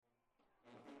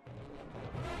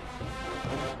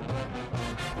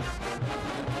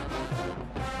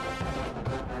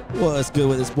What's good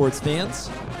with the sports fans?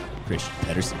 Christian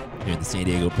Pedersen here in the San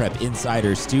Diego Prep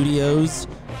Insider Studios.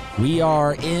 We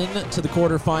are into the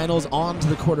quarterfinals, on to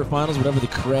the quarterfinals, whatever the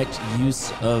correct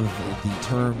use of the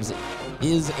terms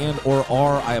is and or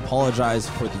are. I apologize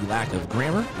for the lack of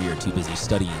grammar. We are too busy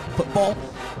studying football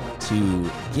to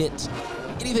get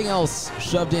anything else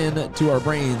shoved into our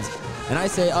brains. And I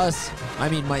say us, I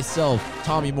mean myself,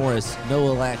 Tommy Morris,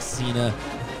 Noah Laxina,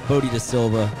 Bodie De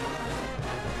Silva,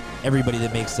 everybody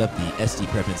that makes up the SD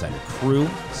Prep Insider crew.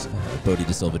 Bodie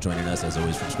De Silva joining us, as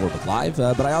always, from Scorebook Live.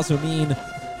 But I also mean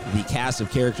the cast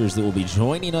of characters that will be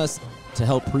joining us to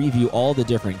help preview all the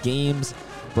different games,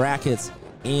 brackets,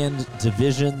 and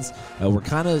divisions. We're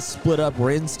kind of split up.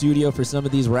 We're in studio for some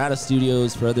of these. We're out of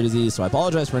studios for other of these. So I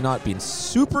apologize for not being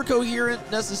super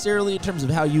coherent necessarily in terms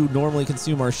of how you normally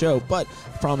consume our show. But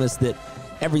I promise that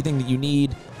everything that you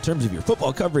need in terms of your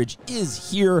football coverage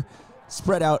is here,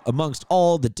 spread out amongst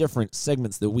all the different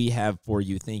segments that we have for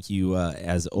you. Thank you.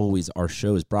 As always, our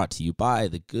show is brought to you by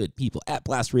the good people at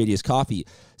Blast Radius Coffee.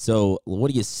 So what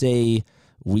do you say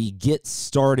we get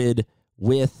started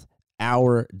with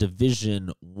our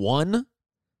Division 1?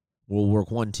 We'll work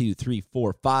 1, 2, 3,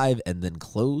 4, 5, and then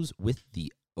close with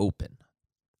the Open.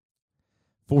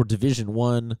 For Division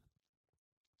 1,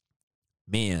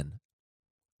 man,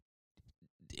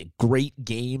 great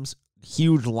games,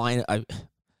 huge line.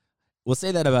 We'll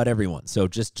say that about everyone. So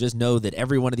just know that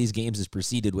every one of these games is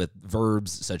preceded with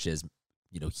verbs such as,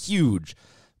 huge,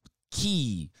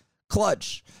 key,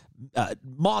 clutch,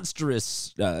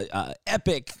 monstrous,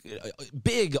 epic,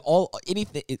 big,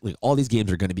 anything. All these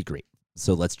games are going to be great.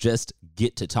 So let's just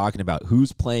get to talking about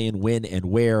who's playing, when, and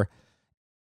where.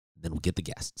 Then we'll get the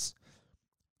guests.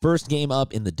 First game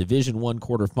up in the Division 1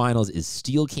 quarterfinals is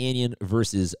Steel Canyon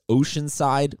versus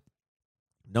Oceanside.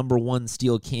 Number 1,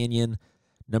 Steel Canyon.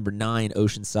 Number 9,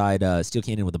 Oceanside. Steel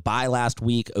Canyon with a bye last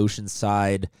week.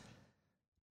 Oceanside,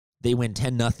 they win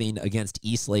 10-0 against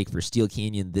Eastlake for Steel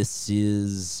Canyon. This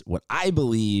is what I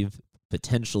believe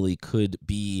potentially could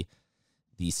be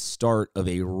the start of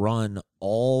a run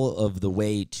all of the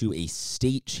way to a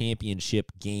state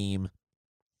championship game,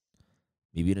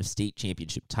 maybe even a state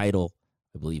championship title.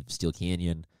 I believe Steel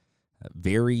Canyon,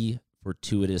 very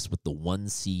fortuitous with the 1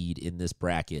 seed in this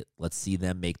bracket. Let's see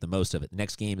them make the most of it. The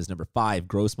next game is number 5,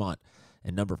 Grossmont,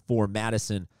 and number 4,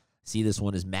 Madison. See, this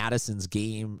one is Madison's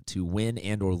game to win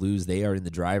and or lose. They are in the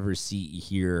driver's seat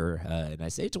here. And I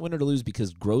say to win or to lose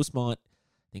because Grossmont,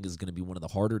 I think, is going to be one of the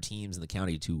harder teams in the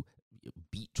county to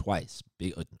beat twice.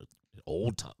 Big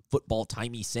old football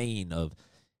timey saying of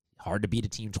hard to beat a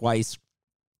team twice.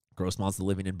 Grossmont's the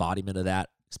living embodiment of that.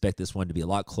 Expect this one to be a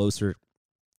lot closer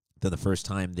than the first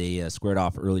time they squared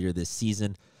off earlier this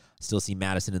season. Still see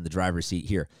Madison in the driver's seat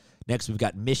here. Next, we've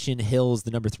got Mission Hills,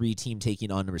 the number 3 team,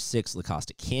 taking on number 6, La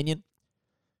Costa Canyon.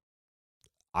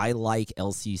 I like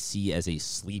LCC as a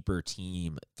sleeper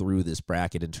team through this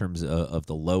bracket in terms of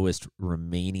the lowest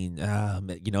remaining.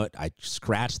 You know what? I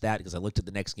scratched that because I looked at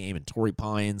the next game, and Torrey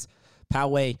Pines,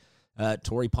 Poway.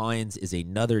 Torrey Pines is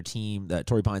another team.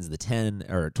 Torrey Pines is the 10,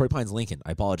 or Torrey Pines Lincoln.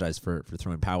 I apologize for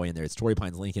throwing Poway in there. It's Torrey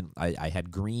Pines Lincoln. I had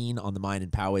Green on the mind,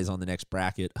 and Poway's on the next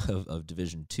bracket of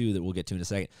Division 2 that we'll get to in a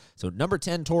second. So number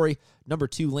 10, Torrey. Number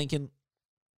 2, Lincoln.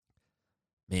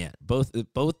 Man, both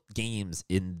games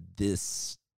in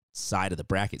this side of the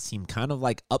bracket seem kind of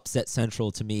like upset central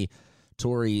to me.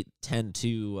 Torrey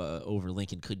 10-2 over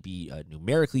Lincoln could be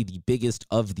numerically the biggest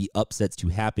of the upsets to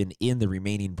happen in the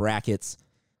remaining brackets.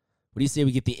 What do you say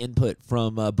we get the input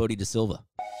from Bodie De Silva?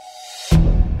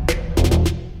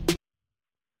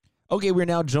 Okay, we're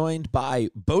now joined by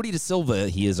Bodie De Silva.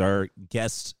 He is our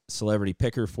guest celebrity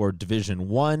picker for Division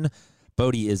 1.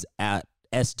 Bodie is at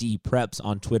SD Preps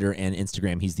on Twitter and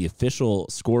Instagram. He's the official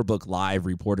Scorebook Live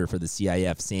reporter for the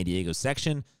CIF San Diego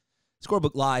section.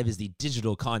 Scorebook Live is the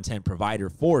digital content provider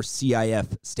for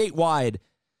CIF statewide.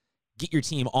 Get your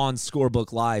team on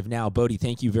Scorebook Live now. Bodie,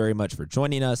 thank you very much for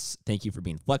joining us. Thank you for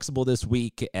being flexible this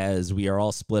week as we are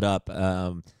all split up.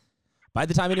 By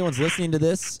the time anyone's listening to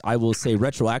this, I will say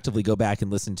retroactively go back and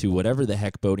listen to whatever the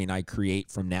heck Bodie and I create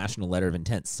from National Letter of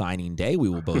Intent signing day. We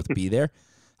will both be there.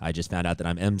 I just found out that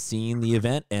I'm emceeing the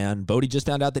event, and Bodie just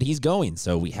found out that he's going.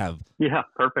 So we have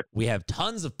perfect. We have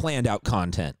tons of planned out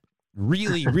content.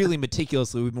 Really, really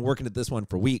meticulously. We've been working at this one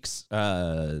for weeks.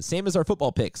 Same as our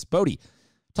football picks. Bodie,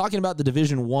 talking about the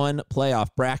Division 1 playoff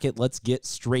bracket, let's get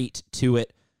straight to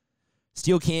it.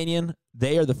 Steel Canyon,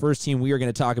 they are the first team we are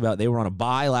going to talk about. They were on a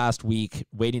bye last week,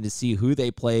 waiting to see who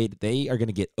they played. They are going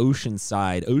to get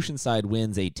Oceanside. Oceanside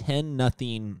wins a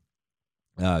 10-0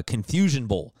 Confusion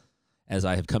Bowl, as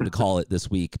I have come to call it this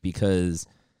week, because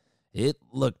it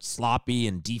looked sloppy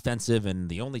and defensive, and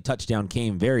the only touchdown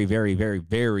came very, very, very,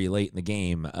 very late in the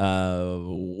game.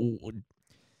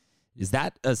 Is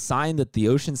that a sign that the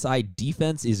Oceanside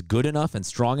defense is good enough and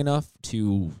strong enough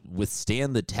to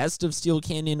withstand the test of Steel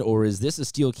Canyon, or is this a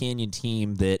Steel Canyon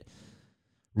team that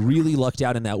really lucked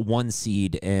out in that 1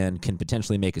 seed and can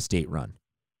potentially make a state run?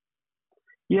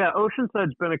 Yeah,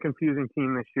 Oceanside's been a confusing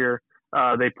team this year.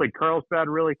 They played Carlsbad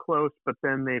really close, but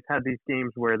then they've had these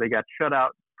games where they got shut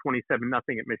out 27-0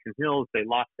 at Mission Hills. They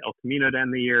lost to El Camino to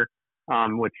end the year,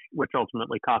 which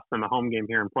ultimately cost them a home game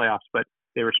here in playoffs. But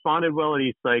they responded well at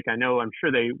East Lake. I'm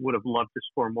sure they would have loved to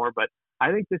score more, but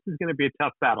I think this is going to be a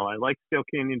tough battle. I like Steel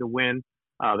Canyon to win.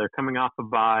 They're coming off a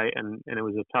bye, and it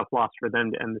was a tough loss for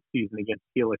them to end the season against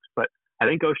Helix. But I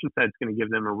think Oceanside's going to give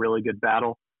them a really good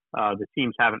battle. The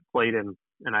teams haven't played in,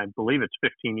 and I believe it's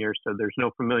 15 years, so there's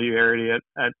no familiarity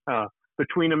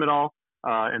between them at all,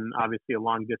 and obviously a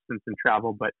long distance in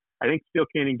travel. But I think Steel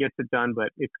Canyon gets it done, but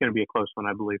it's going to be a close one,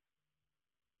 I believe.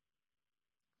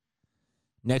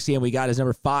 Next game we got is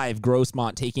number 5,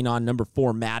 Grossmont, taking on number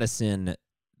 4, Madison.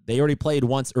 They already played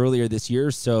once earlier this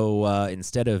year, so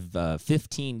instead of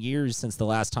 15 years since the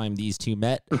last time these two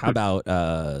met, how about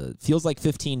feels like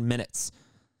 15 minutes?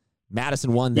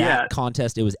 Madison won that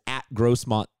contest. It was at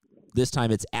Grossmont. This time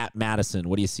it's at Madison.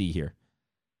 What do you see here?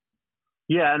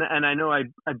 Yeah, and I know I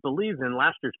believe in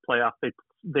last year's playoff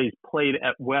they played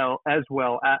as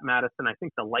well at Madison. I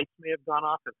think the lights may have gone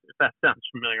off, if that sounds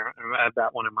familiar. I have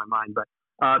that one in my mind. But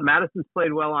Madison's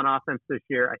played well on offense this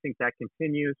year. I think that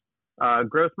continues.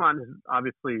 Grossmont is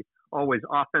obviously always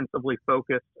offensively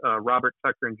focused. Robert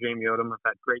Tucker and Jamie Odom have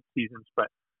had great seasons, but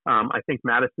I think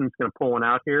Madison's going to pull one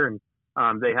out here,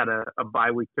 and they had a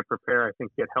bye week to prepare, I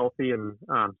think, get healthy and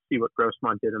see what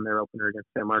Grossmont did in their opener against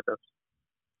San Marcos.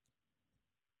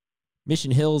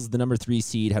 Mission Hills, the number 3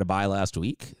 seed, had a bye last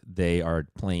week. They are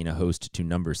playing a host to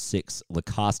number 6, La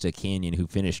Costa Canyon, who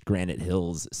finished Granite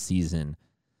Hills' season.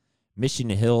 Mission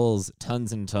Hills,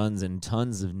 tons and tons and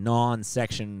tons of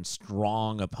non-section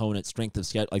strong opponent, strength of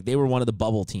schedule. Like, they were one of the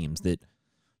bubble teams that,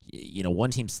 one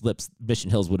team slips,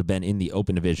 Mission Hills would have been in the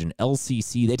open division.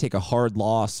 LCC, they take a hard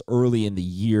loss early in the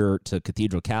year to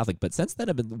Cathedral Catholic, but since then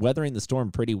have been weathering the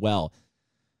storm pretty well.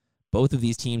 Both of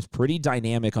these teams pretty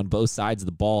dynamic on both sides of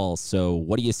the ball. So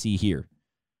what do you see here?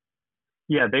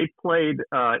 Yeah, they played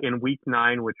in week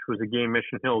 9, which was a game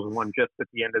Mission Hills won just at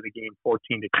the end of the game,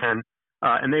 14-10.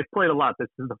 And they've played a lot. This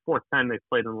is the 4th time they've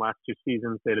played in the last 2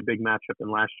 seasons. They had a big matchup in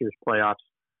last year's playoffs.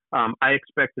 I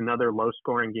expect another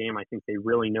low-scoring game. I think they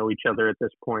really know each other at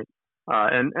this point.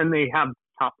 And they have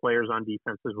top players on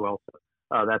defense as well.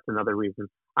 So that's another reason.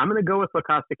 I'm going to go with La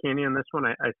Costa Canyon in this one.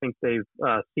 I think they've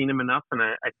seen him enough, and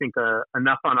I think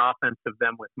enough on offense of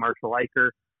them with Marshall Eicher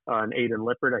and Aiden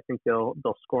Lippert. I think they'll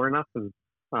score enough, and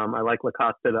I like La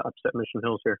Costa to upset Mission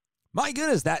Hills here. My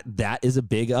goodness, that is a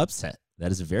big upset.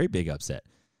 That is a very big upset.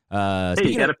 Hey,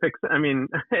 you got to fix. I mean,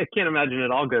 I can't imagine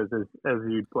it all goes as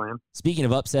you'd plan. Speaking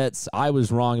of upsets, I was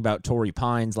wrong about Torrey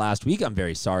Pines last week. I'm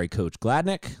very sorry, Coach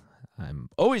Gladnick. I'm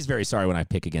always very sorry when I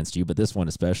pick against you, but this one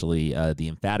especially, the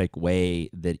emphatic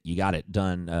way that you got it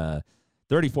done.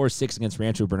 34-6 against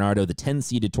Rancho Bernardo. The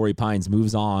 10-seeded Torrey Pines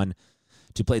moves on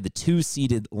to play the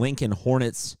 2-seeded Lincoln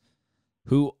Hornets,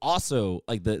 who also,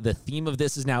 like, the theme of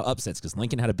this is now upsets, because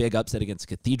Lincoln had a big upset against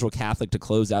Cathedral Catholic to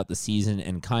close out the season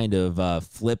and kind of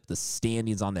flip the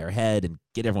standings on their head and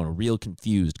get everyone real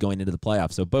confused going into the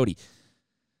playoffs. So, Bodie,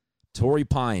 Torrey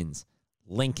Pines,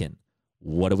 Lincoln,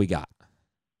 what do we got?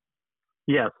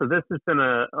 Yeah, so this has been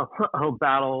a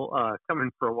battle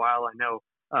coming for a while. I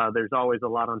know there's always a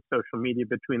lot on social media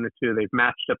between the two. They've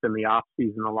matched up in the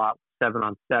off-season a lot,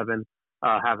 7-on-7,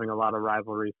 having a lot of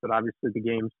rivalries, but obviously the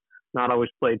game's not always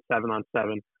played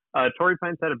 7-on-7. Torrey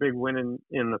Pines had a big win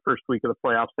in the first week of the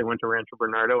playoffs. They went to Rancho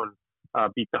Bernardo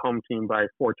and beat the home team by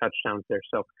 4 touchdowns there.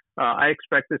 So I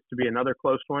expect this to be another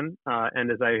close one.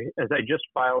 And as I just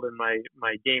filed in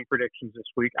my game predictions this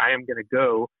week, I am going to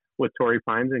go with Torrey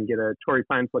Pines and get a Torrey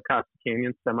Pines La Costa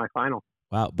Canyon semifinal.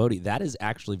 Wow, Bodie, that is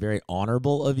actually very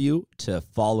honorable of you to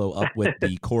follow up with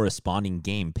the corresponding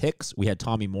game picks. We had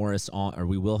Tommy Morris on, or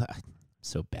we will. I'm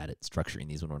so bad at structuring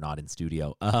these when we're not in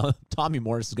studio. Tommy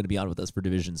Morris is going to be on with us for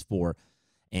Divisions 4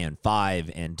 and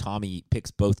 5, and Tommy picks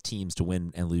both teams to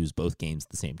win and lose both games at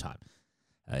the same time.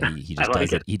 He just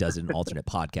does it. He does an alternate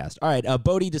podcast. All right,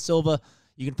 Bodie De Silva.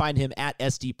 You can find him at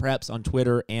SD Preps on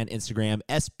Twitter and Instagram,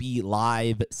 SB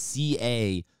Live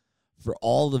CA, for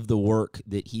all of the work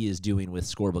that he is doing with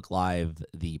Scorebook Live,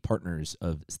 the partners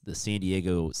of the San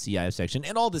Diego CIF section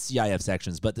and all the CIF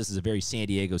sections. But this is a very San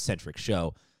Diego-centric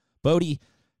show. Bodie,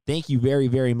 Thank you very,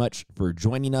 very much for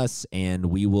joining us, and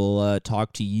we will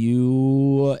talk to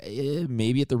you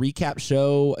maybe at the recap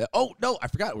show. Oh no, I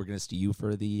forgot we're going to see you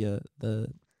for the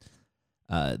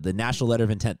National Letter of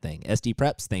Intent thing. SD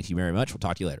Preps, thank you very much. We'll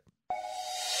talk to you later.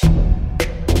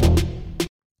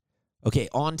 Okay,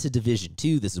 on to Division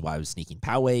 2. This is why I was sneaking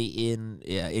Poway in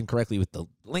incorrectly with the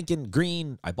Lincoln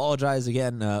Green. I apologize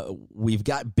again. We've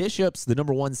got Bishops, the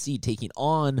number 1 seed, taking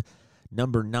on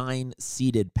number 9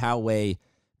 seeded Poway.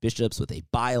 Bishops with a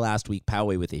bye last week.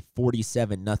 Poway with a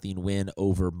 47-0 win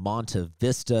over Monta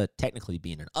Vista, technically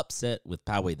being an upset with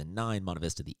Poway the 9, Monta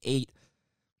Vista the 8.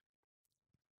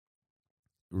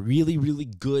 Really, really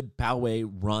good Poway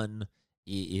run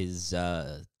is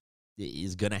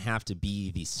going to have to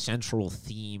be the central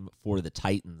theme for the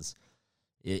Titans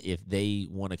if they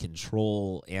want to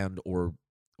control and or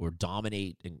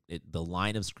dominate the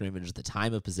line of scrimmage, the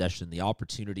time of possession, the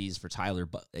opportunities for Tyler.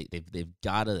 But they've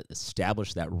got to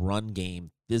establish that run game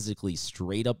physically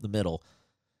straight up the middle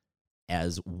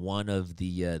as one of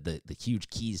the huge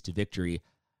keys to victory.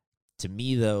 To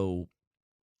me, though,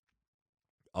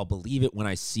 I'll believe it when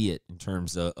I see it in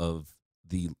terms of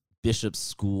the Bishop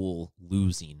School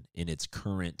losing in its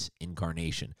current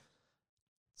incarnation.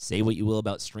 Say what you will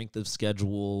about strength of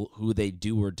schedule, who they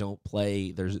do or don't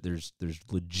play. There's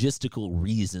logistical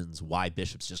reasons why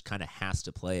Bishops just kind of has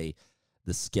to play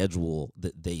the schedule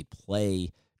that they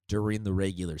play during the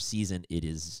regular season. It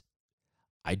is,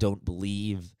 I don't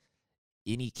believe,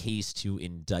 any case to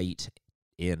indict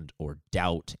and or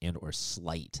doubt and or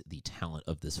slight the talent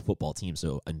of this football team.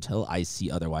 So until I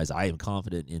see otherwise, I am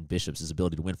confident in Bishop's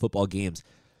ability to win football games.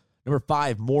 Number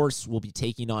 5, Morse will be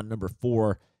taking on number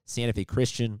 4, Santa Fe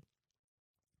Christian.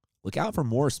 Look out for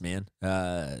Morse, man.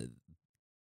 The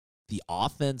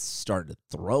offense started to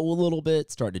throw a little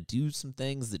bit, started to do some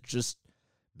things that just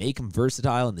make them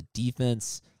versatile, and the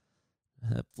defense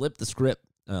flipped the script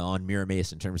on Mira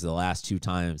Mesa in terms of the last 2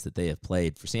 times that they have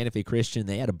played. For Santa Fe Christian,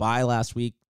 they had a bye last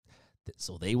week,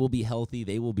 so they will be healthy.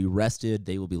 They will be rested.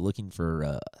 They will be looking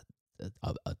for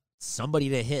somebody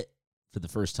to hit for the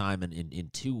first time in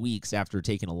 2 weeks after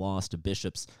taking a loss to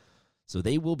Bishops. So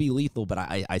they will be lethal, but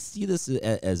I see this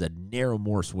as a narrow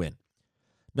Morse win.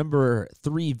 Number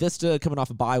 3, Vista, coming off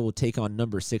a bye, will take on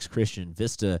number 6, Christian.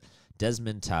 Vista,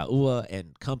 Desmond Taua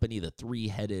and company, the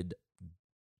 3-headed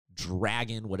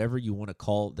dragon, whatever you want to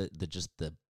call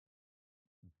the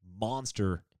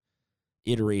monster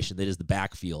iteration that is the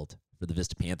backfield for the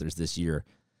Vista Panthers this year.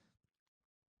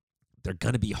 They're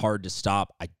going to be hard to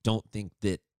stop. I don't think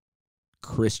that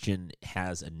Christian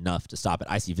has enough to stop it.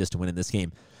 I see Vista winning this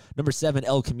game. Number 7,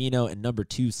 El Camino, and number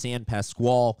 2, San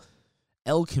Pasqual.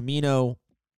 El Camino,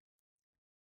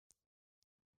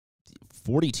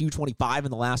 42-25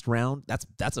 in the last round.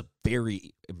 That's a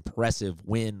very impressive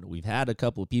win. We've had a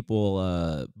couple of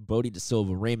people, Bodie De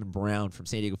Silva, Raymond Brown from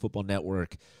San Diego Football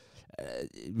Network.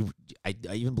 I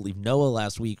even believe Noah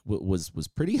last week was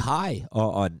pretty high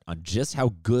on just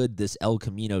how good this El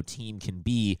Camino team can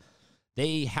be.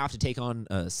 They have to take on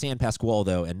San Pasqual,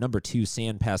 though, and number 2,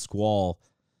 San Pasqual,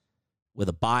 with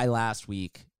a bye last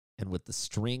week and with the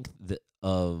strength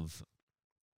of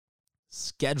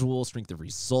schedule, strength of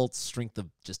results, strength of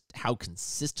just how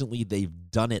consistently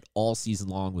they've done it all season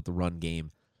long with the run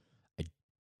game. I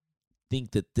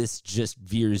think that this just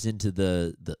veers into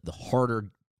the harder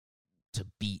to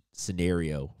beat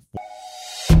scenario.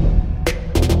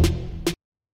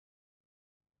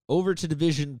 Over to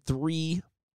Division 3.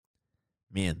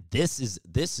 Man, this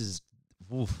is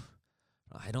oof.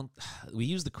 We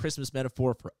use the Christmas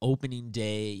metaphor for opening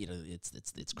day. You know,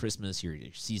 it's Christmas. Your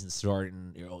season's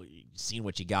starting. You're seeing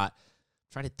what you got.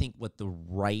 I'm trying to think what the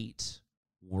right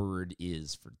word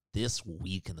is for this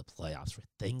week in the playoffs, where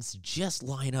things just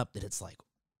line up that it's like,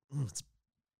 it's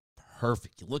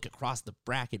perfect. You look across the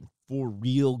bracket, 4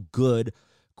 real good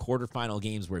quarterfinal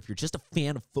games where if you're just a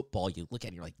fan of football, you look at it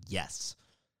and you're like, yes,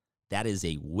 that is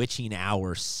a witching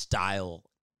hour style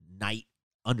night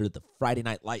under the Friday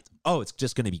night lights. Oh, it's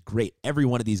just going to be great. Every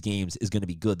one of these games is going to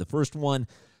be good. The first one,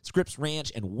 Scripps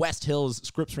Ranch and West Hills.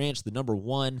 Scripps Ranch, the number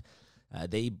 1.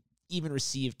 They even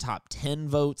received top 10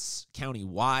 votes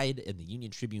county-wide in the Union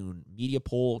Tribune media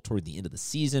poll toward the end of the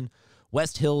season.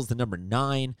 West Hills, the number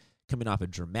 9, coming off a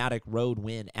dramatic road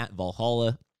win at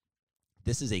Valhalla.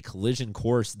 This is a collision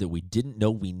course that we didn't know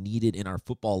we needed in our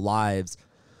football lives.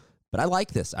 But I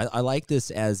like this. I like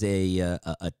this as a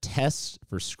test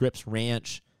for Scripps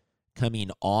Ranch,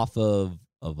 coming off of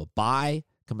a bye,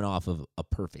 coming off of a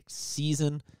perfect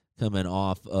season, coming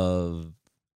off of,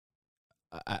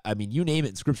 I mean, you name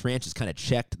it, Scripps Ranch has kind of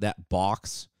checked that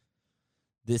box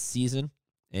this season.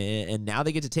 And now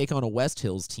they get to take on a West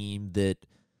Hills team that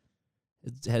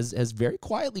has very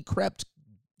quietly crept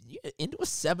into a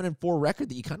 7-4 record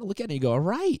that you kind of look at and you go, all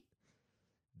right,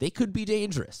 they could be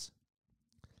dangerous.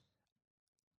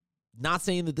 Not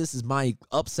saying that this is my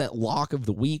upset lock of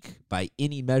the week by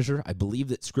any measure. I believe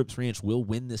that Scripps Ranch will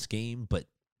win this game, but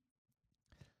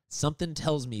something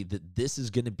tells me that this is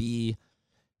going to be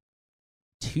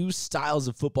two styles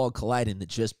of football colliding that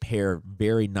just pair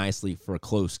very nicely for a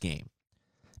close game.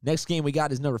 Next game we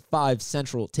got is number 5,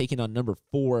 Central, taking on number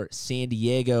 4, San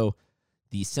Diego.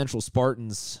 The Central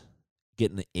Spartans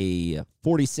getting a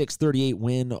 46-38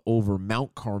 win over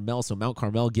Mount Carmel. So Mount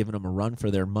Carmel giving them a run for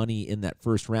their money in that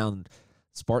first round.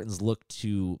 Spartans look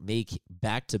to make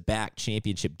back-to-back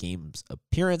championship games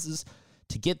appearances.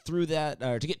 To get through that,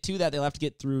 or to get to that, they'll have to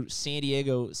get through San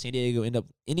Diego. San Diego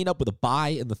ending up with a bye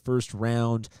in the first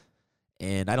round,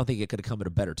 and I don't think it could have come at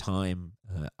a better time.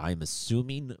 I'm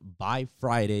assuming by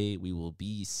Friday we will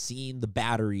be seeing the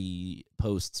battery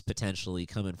posts potentially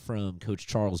coming from Coach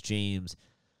Charles James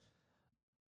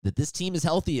that this team is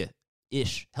healthier.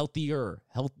 They're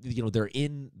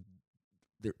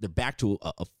back to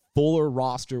a fuller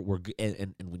roster.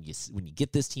 And when you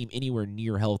get this team anywhere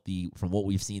near healthy from what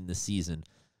we've seen this season,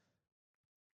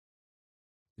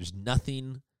 there's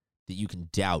nothing that you can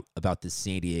doubt about this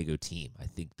San Diego team. I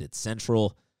think that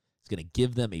Central is going to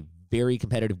give them a very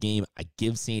competitive game. I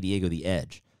give San Diego the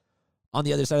edge. On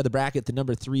the other side of the bracket, the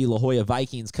number 3 La Jolla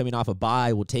Vikings, coming off a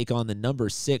bye, will take on the number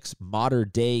 6 Mater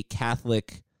Dei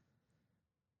Catholic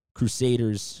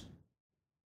Crusaders.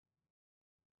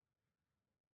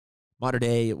 Mater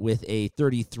Dei with a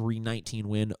 33-19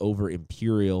 win over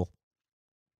Imperial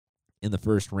in the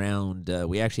first round.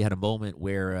 We actually had a moment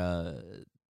where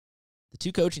the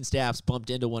two coaching staffs bumped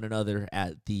into one another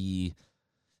at the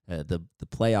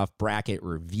playoff bracket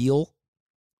reveal.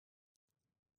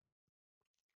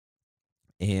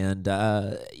 And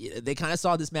they kind of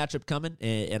saw this matchup coming,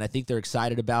 and I think they're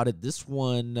excited about it. This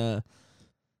one,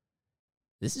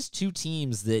 this is two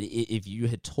teams that if you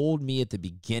had told me at the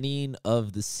beginning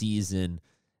of the season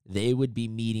they would be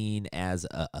meeting as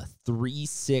a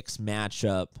 3-6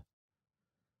 matchup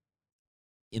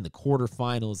in the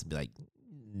quarterfinals, and be like,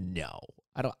 no,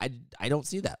 I don't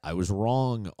see that. I was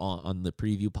wrong on the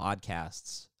preview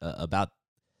podcasts about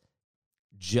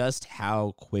just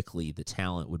how quickly the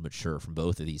talent would mature from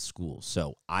both of these schools.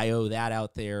 So I owe that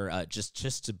out there,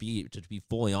 just to be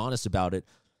fully honest about it.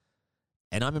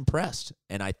 And I'm impressed.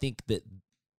 And I think that,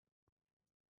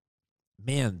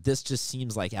 man, this just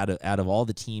seems like out of all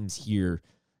the teams here,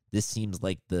 this seems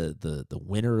like the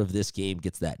winner of this game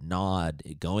gets that nod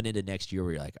going into next year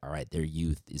where you're like, all right, their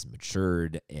youth is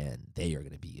matured and they are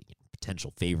going to be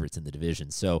potential favorites in the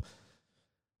division. So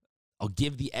I'll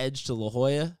give the edge to La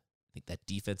Jolla. I think that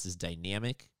defense is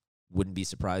dynamic. Wouldn't be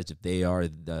surprised if they are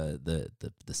the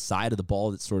side of the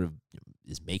ball that sort of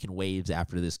is making waves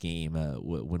after this game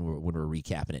when we're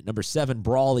recapping it. Number 7,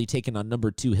 Brawley, taking on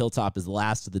number 2, Hilltop, is the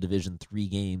last of the Division 3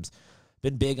 games.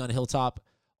 Been big on Hilltop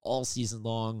all season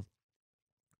long.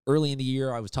 Early in the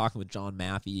year, I was talking with John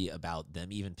Maffey about them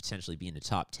even potentially being a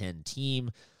top 10 team.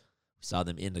 We saw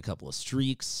them end a couple of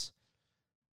streaks.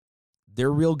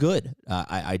 They're real good.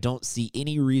 I don't see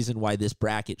any reason why this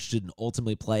bracket shouldn't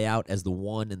ultimately play out as the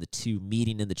 1 and the 2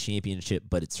 meeting in the championship,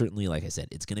 but it's certainly, like I said,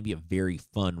 it's going to be a very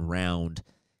fun round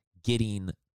getting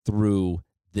through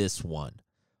this one.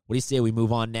 What do you say we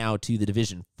move on now to the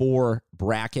Division 4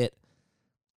 bracket?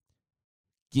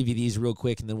 Give you these real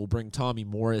quick, and then we'll bring Tommy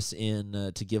Morris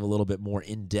in to give a little bit more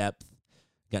in-depth.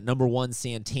 Got number 1,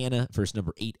 Santana, versus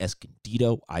number 8,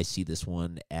 Escondido. I see this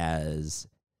one as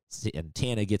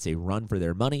Santana gets a run for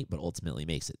their money, but ultimately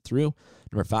makes it through.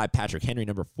 Number 5, Patrick Henry.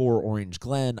 Number 4, Orange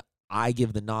Glen. I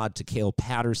give the nod to Cale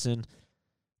Patterson.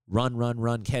 Run,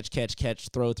 catch,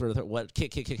 throw, what,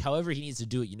 kick. However he needs to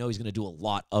do it, you know he's going to do a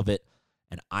lot of it.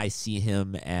 And I see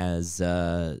him as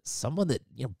someone that,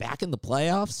 back in the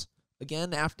playoffs,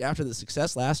 again, after the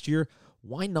success last year,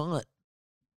 why not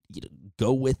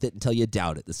go with it until you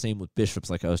doubt it? The same with Bishops,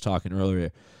 like I was talking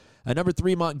earlier. Number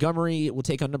 3, Montgomery will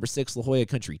take on number 6, La Jolla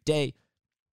Country Day.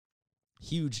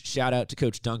 Huge shout out to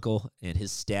Coach Dunkel and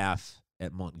his staff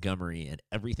at Montgomery and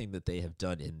everything that they have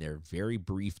done in their very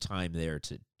brief time there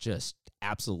to just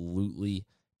absolutely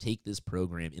take this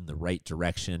program in the right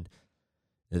direction.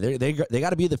 They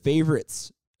got to be the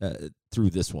favorites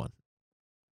through this one.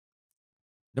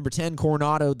 Number 10,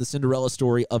 Coronado, the Cinderella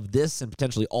story of this and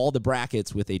potentially all the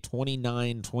brackets, with a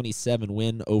 29-27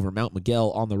 win over Mount Miguel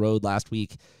on the road last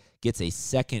week, gets a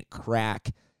second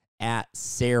crack at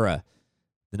Sarah.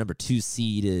 The number 2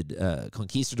 seeded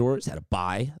Conquistadors had a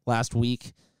bye last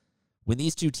week. When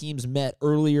these two teams met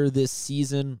earlier this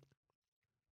season,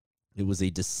 It was a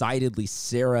decidedly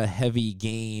Sarah-heavy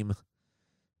game.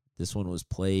 This one was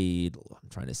played, I'm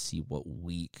trying to see what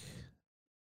week.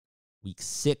 Week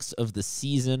 6 of the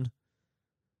season,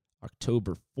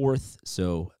 October 4th.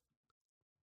 So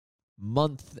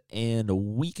month and a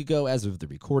week ago as of the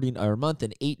recording, or a month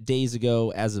and 8 days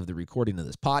ago as of the recording of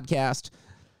this podcast.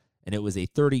 And it was a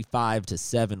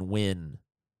 35-7 win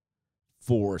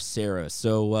for Sarah.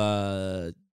 So,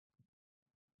 I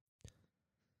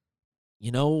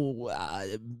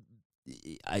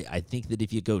think that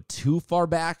if you go too far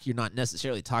back, you're not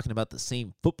necessarily talking about the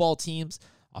same football teams.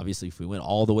 Obviously, if we went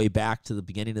all the way back to the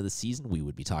beginning of the season, we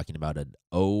would be talking about an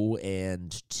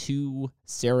 0-2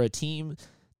 Sarah team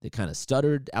that kind of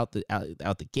stuttered out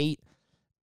the gate.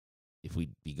 If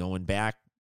we'd be going back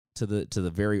to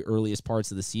the very earliest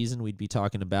parts of the season, we'd be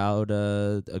talking about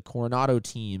a Coronado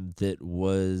team that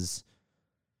was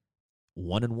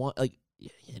 1-1. Like,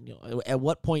 at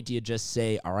what point do you just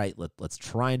say, all right, let's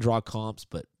try and draw comps,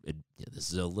 but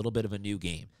this is a little bit of a new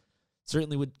game?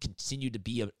 Certainly would continue to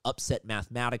be an upset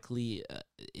mathematically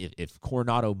if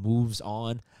Coronado moves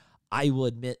on. I will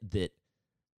admit that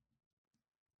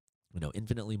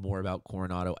infinitely more about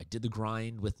Coronado. I did the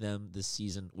grind with them this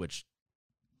season, which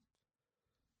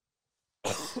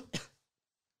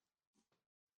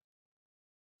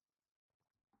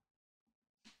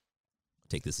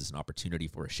take this as an opportunity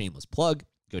for a shameless plug.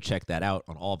 Go check that out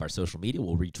on all of our social media.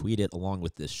 We'll retweet it along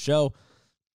with this show.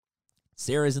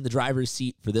 Sarah's in the driver's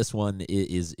seat for this one.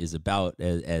 Is about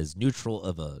as neutral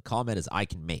of a comment as I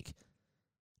can make.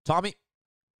 Tommy,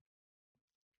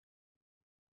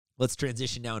 let's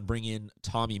transition now and bring in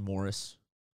Tommy Morris.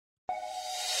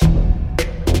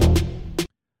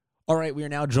 All right, we are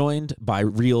now joined by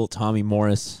real Tommy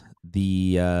Morris,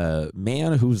 the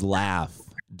man whose laugh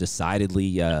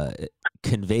decidedly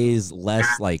conveys less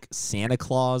like Santa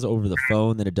Claus over the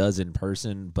phone than it does in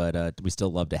person, but we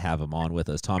still love to have him on with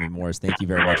us. Tommy Morris, thank you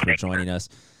very much for joining us.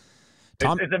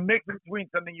 It's a mix between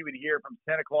something you would hear from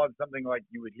Santa Claus and something like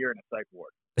you would hear in a psych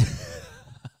ward.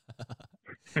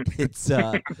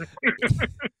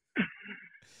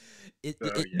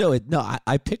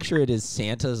 I picture it as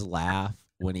Santa's laugh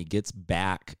when he gets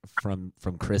back from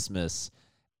Christmas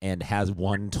and has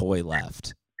one toy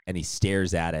left. And he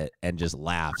stares at it and just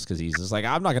laughs because he's just like,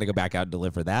 I'm not going to go back out and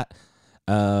deliver that.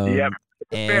 It's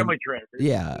a family trip.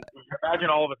 Yeah. Imagine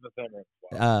all of us in the same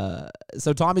room.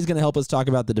 So Tommy's going to help us talk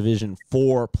about the Division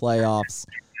 4 playoffs.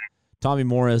 Tommy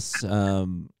Morris,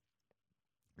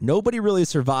 nobody really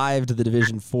survived the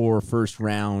Division 4 first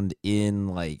round in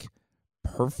like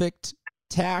perfect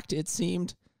tact, it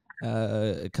seemed.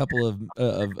 A couple of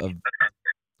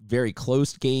very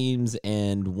close games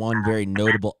and one very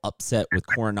notable upset with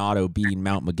Coronado beating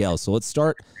Mount Miguel. So let's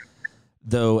start,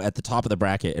 though, at the top of the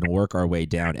bracket and work our way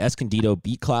down. Escondido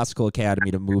beat Classical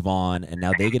Academy to move on, and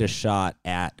now they get a shot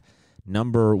at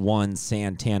number 1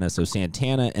 Santana. So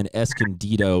Santana and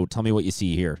Escondido, tell me what you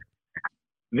see here.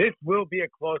 This will be a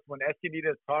close one.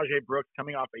 Escondido's Tajay Brooks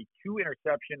coming off a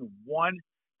 2-interception, 1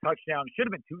 touchdown. Should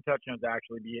have been 2 touchdowns,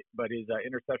 actually, but his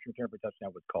interception return for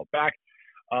touchdown was called back.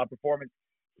 Performance.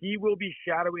 He will be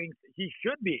shadowing – he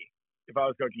should be, if I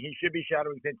was coaching, he should be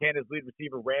shadowing Santana's lead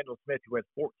receiver, Randall Smith, who has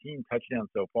 14 touchdowns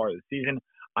so far this season.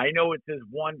 I know it says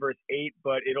 1 versus 8,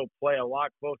 but it'll play a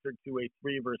lot closer to a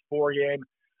 3 versus 4 game.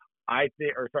 4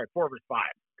 versus 5.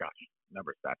 Gosh,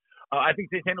 numbers bad. I think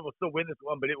Santana will still win this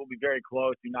one, but it will be very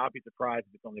close. Do not be surprised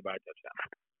if it's only by a touchdown.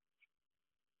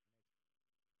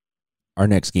 Our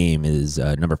next game is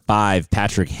number 5,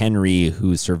 Patrick Henry,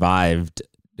 who survived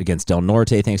against Del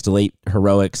Norte thanks to late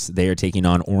heroics. They are taking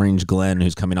on Orange Glen,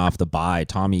 who's coming off the bye.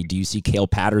 Tommy, do you see Cale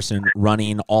Patterson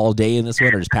running all day in this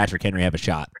one, or does Patrick Henry have a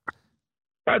shot?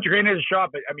 Patrick Henry has a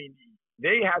shot, but, I mean,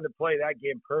 they had to play that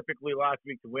game perfectly last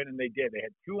week to win, and they did. They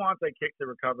had 2 onside kicks they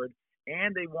recovered,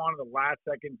 and they won in the last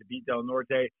second to beat Del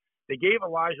Norte. They gave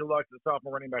Elijah Lux, the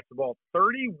sophomore running back, the ball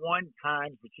 31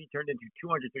 times, which he turned into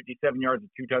 257 yards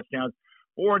and 2 touchdowns.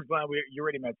 Orange Glen, you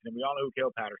already mentioned him. We all know who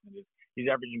Cale Patterson is. He's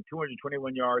averaging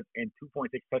 221 yards and 2.6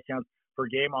 touchdowns per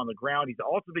game on the ground. He's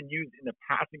also been used in the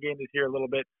passing game this year a little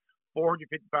bit.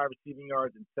 455 receiving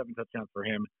yards and 7 touchdowns for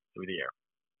him through the air.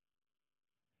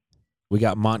 We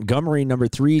got Montgomery, number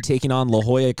 3, taking on La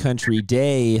Jolla Country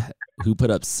Day, who put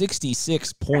up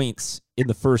 66 points in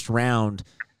the first round.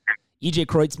 E.J.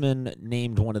 Kreutzmann,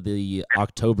 named one of the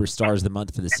October Stars of the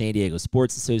Month for the San Diego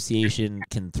Sports Association,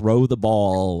 can throw the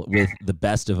ball with the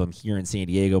best of them here in San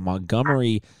Diego.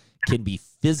 Montgomery can be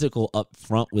physical up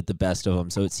front with the best of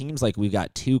them. So it seems like we've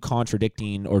got 2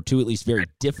 contradicting, or 2 at least very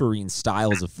differing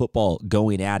styles of football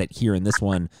going at it here in this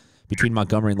one between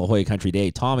Montgomery and La Jolla Country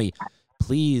Day. Tommy,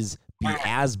 please be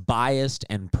as biased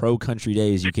and pro Country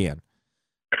Day as you can.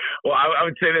 Well, I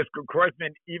would say this,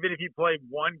 Korsman, even if he played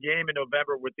one game in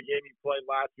November with the game he played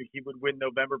last week, he would win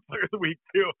November Player of the Week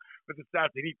too with the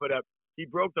stats that he put up. He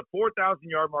broke the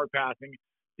 4,000-yard mark passing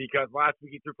because last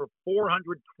week he threw for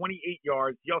 428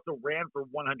 yards. He also ran for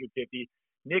 150.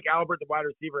 Nick Albert, the wide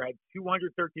receiver, had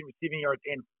 213 receiving yards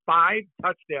and 5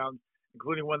 touchdowns,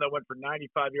 including one that went for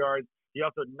 95 yards. He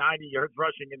also had 90 yards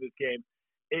rushing in this game.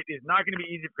 It is not going to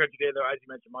be easy for Country Day, though. As you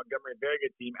mentioned, Montgomery, a very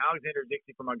good team. Alexander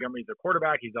Dixie from Montgomery is their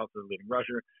quarterback. He's also the leading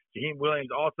rusher. Jaheim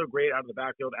Williams, also great out of the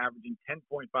backfield, averaging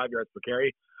 10.5 yards per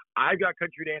carry. I've got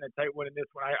Country Day in a tight one in this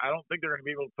one. I don't think they're going to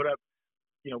be able to put up,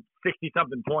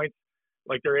 60-something points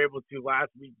like they're able to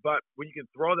last week. But when you can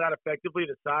throw that effectively,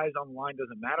 the size on the line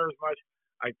doesn't matter as much.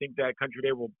 I think that Country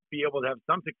Day will be able to have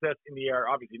some success in the air.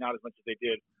 Obviously, not as much as they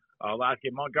did last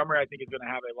game. Montgomery, I think, is going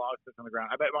to have a lot of success on the ground.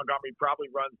 I bet Montgomery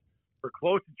probably runs for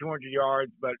close to 200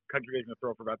 yards, but Country Day's going to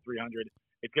throw for about 300.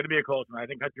 It's going to be a close one. I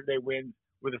think Country Day wins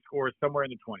with a score somewhere in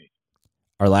the 20s.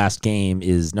 Our last game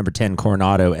is number 10,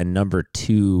 Coronado, and number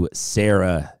 2,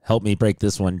 Sarah. Help me break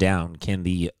this one down. Can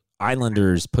the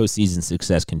Islanders' postseason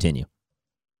success continue?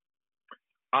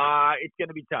 It's going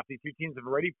to be tough. These two teams have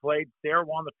already played. Sarah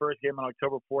won the first game on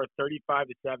October 4th,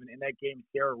 35-7. In that game,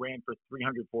 Sarah ran for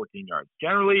 314 yards.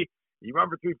 Generally, you run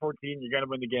for 314, you're going to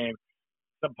win the game.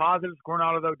 Some positives,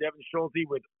 Coronado, though, Devin Schulte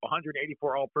with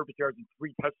 184 all-purpose yards and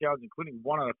 3 touchdowns, including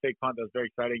one on a fake punt. That was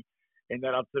very exciting. And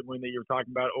that upset win that you were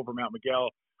talking about over Mount Miguel.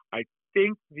 I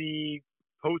think the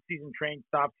postseason train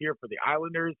stops here for the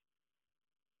Islanders.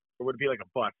 Or would it be like a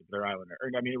bus if they're Islanders?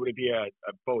 Or, would it be a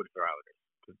boat if they're Islanders?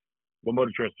 What mode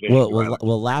of transportation?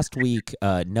 Well, last week,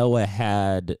 Noah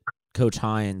had Coach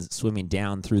Hines swimming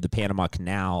down through the Panama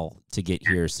Canal to get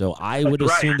here. So I would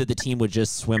assume that the team would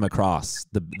just swim across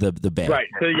the bay. Right.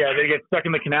 So, yeah, they get stuck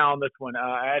in the canal on this one.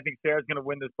 I think Sarah's going to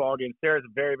win this ball game. Sarah's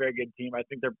a very, very good team. I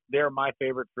think they're my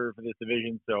favorite for this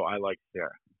division, so I like Sarah.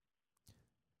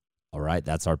 All right,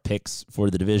 that's our picks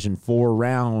for the Division 4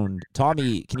 round.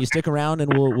 Tommy, can you stick around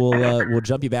and we'll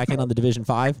jump you back in on the Division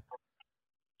 5?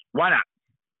 Why not?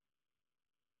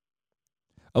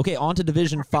 Okay, on to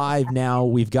Division 5 now.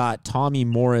 We've got Tommy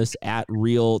Morris at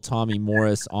Real Tommy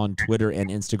Morris on Twitter and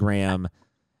Instagram.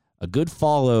 A good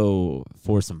follow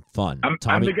for some fun.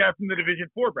 I'm the guy from the Division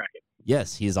 4 bracket.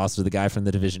 Yes, he is also the guy from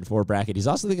the Division 4 bracket. He's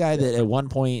also the guy that at one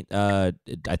point, I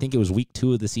think it was week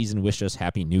 2 of the season, wished us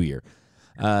Happy New Year.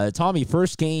 Tommy,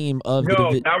 first game of the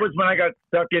division. That was when I got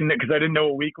stuck in because I didn't know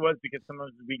what week was because some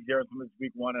was week 0, some was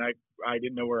week 1, and I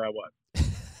didn't know where I was.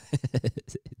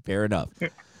 Fair enough.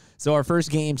 So our first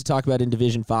game to talk about in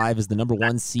Division 5 is the number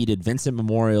 1 seeded Vincent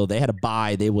Memorial. They had a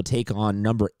bye. They will take on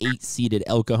number 8 seeded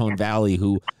El Cajon Valley,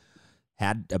 who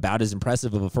had about as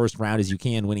impressive of a first round as you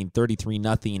can, winning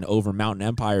 33-0 over Mountain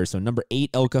Empire. So number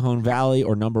 8 El Cajon Valley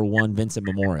or number 1 Vincent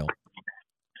Memorial?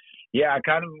 Yeah,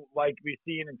 kind of like we've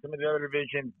seen in some of the other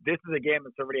divisions. This is a game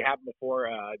that's already happened before.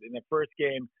 In the first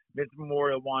game, Vincent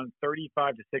Memorial won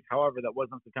 35-6. However, that was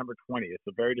on September 20th,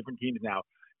 so very different teams now.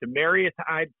 Demarius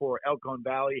Hyde for El Cajon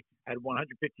Valley had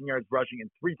 115 yards rushing and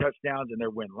 3 touchdowns in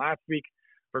their win last week.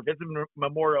 For Vincent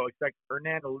Memorial, expect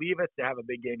Hernan Olivas to have a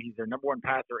big game. He's their number 1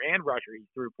 passer and rusher. He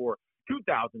threw for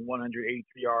 2,183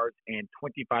 yards and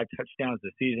 25 touchdowns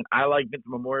this season. I like Vincent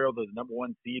Memorial, the number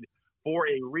 1 seed. For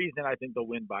a reason, I think they'll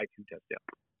win by 2 touchdowns.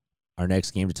 Our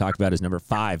next game to talk about is number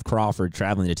 5, Crawford,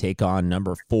 traveling to take on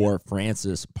number 4,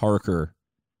 Francis Parker.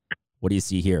 What do you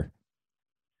see here?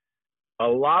 A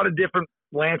lot of different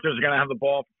Lancers are going to have the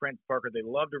ball for Francis Parker. They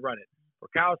love to run it.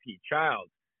 Borkowski,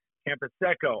 Childs,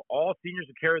 Camposeco, all seniors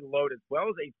who carry the load, as well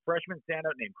as a freshman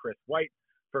standout named Chris White.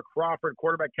 For Crawford,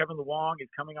 quarterback Kevin Luong is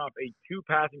coming off a 2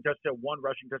 passing touchdown, 1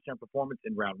 rushing touchdown performance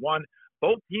in round 1.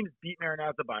 Both teams beat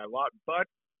Maranatha by a lot, but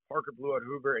Parker blew out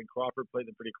Hoover, and Crawford played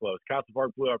them pretty close. Castle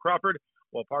Park blew out Crawford,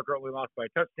 while Parker only lost by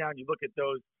a touchdown. You look at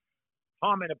those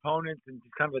common opponents and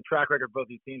just kind of the track record of both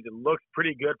these teams. It looks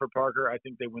pretty good for Parker. I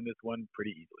think they win this one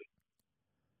pretty easily.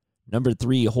 Number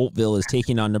 3, Holtville is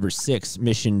taking on number 6,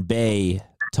 Mission Bay.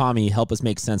 Tommy, help us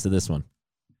make sense of this one.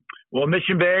 Well,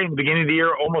 Mission Bay, in the beginning of the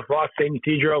year, almost lost St.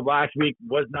 Isidro last week.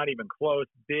 Was not even close.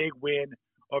 Big win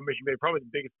over Mission Bay. Probably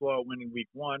the biggest blowout win in week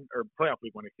 1, or playoff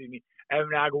week 1, excuse me.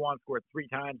 Evan Agawam scored 3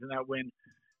 times in that win.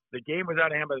 The game was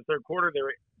out of hand by the third quarter.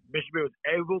 Mission Bay was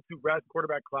able to rest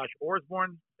quarterback Clash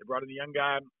Osborne. They brought in the young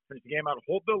guy, finished the game out.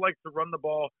 Holtville likes to run the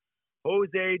ball.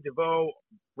 Jose DeVoe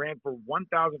ran for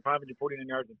 1,549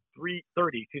 yards and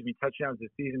 30 touchdowns this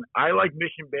season. I like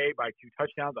Mission Bay by 2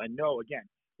 touchdowns. I know, again,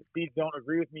 the Steves don't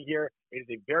agree with me here. It is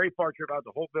a very far trip out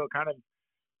to Holtville, kind of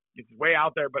it's way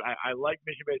out there, but I like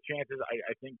Mission Bay's chances.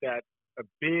 I think that a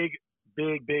big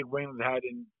win they had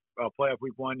in playoff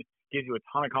week 1 gives you a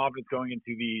ton of confidence going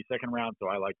into the second round. So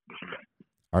I like Mission Bay.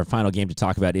 Our final game to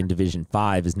talk about in Division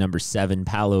 5 is number 7,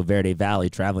 Palo Verde Valley,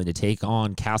 traveling to take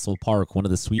on Castle Park, one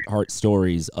of the sweetheart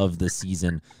stories of the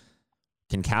season.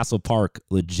 Can Castle Park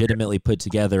legitimately put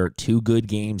together 2 good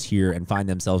games here and find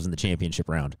themselves in the championship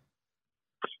round?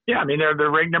 Yeah, I mean, they're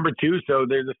ranked number 2, so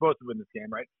they're supposed to win this game,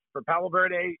 right? For Palo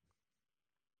Verde,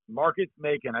 Marcus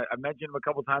Macon, I mentioned him a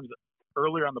couple times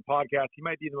earlier on the podcast. He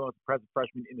might be the most impressive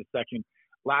freshman in the section.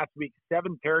 Last week,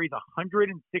 7 carries,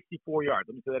 164 yards.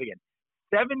 Let me say that again.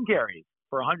 7 carries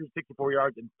for 164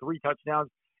 yards and 3 touchdowns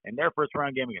in their first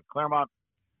round game against Claremont.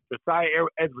 Josiah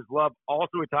Edwards-Love,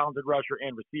 also a talented rusher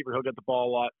and receiver. He'll get the ball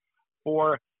a lot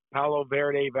for Palo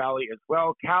Verde Valley as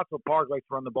well. Castle Park likes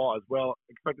to run the ball as well.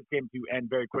 Expect this game to end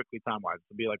very quickly time-wise.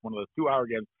 It'll be like one of those 2-hour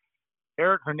games.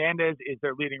 Eric Hernandez is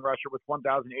their leading rusher with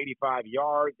 1,085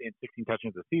 yards and 16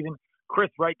 touchdowns this season. Chris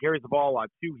Wright carries the ball a lot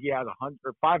too. He has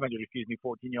 500,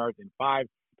 14 yards and 5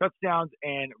 touchdowns.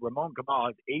 And Ramon Kamal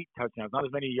has 8 touchdowns. Not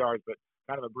as many yards, but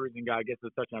kind of a bruising guy, gets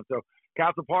those touchdowns. So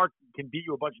Castle Park can beat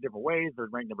you a bunch of different ways. They're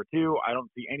ranked number 2. I don't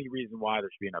see any reason why there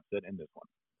should be an upset in this one.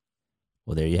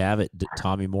 Well, there you have it.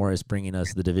 Tommy Morris bringing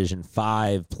us the Division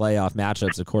 5 playoff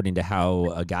matchups according to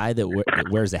how a guy that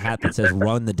wears a hat that says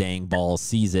run the dang ball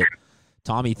sees it.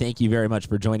 Tommy, thank you very much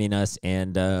for joining us,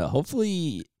 and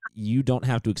hopefully you don't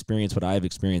have to experience what I've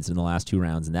experienced in the last 2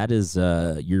 rounds, and that is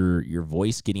your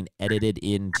voice getting edited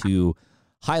into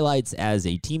highlights as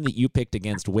a team that you picked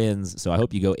against wins. So I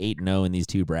hope you go 8-0 in these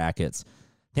 2 brackets.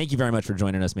 Thank you very much for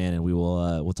joining us, man, and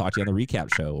we'll talk to you on the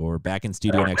recap show or back in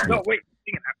studio next week. No, wait.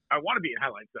 I want to be in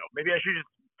highlights, though. Maybe I should just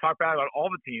talk bad about all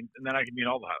the teams, and then I can be in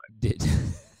all the highlights.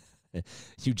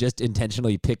 You just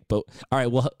intentionally pick both. All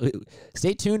right, well,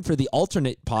 stay tuned for the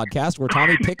alternate podcast where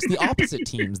Tommy picks the opposite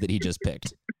teams that he just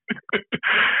picked.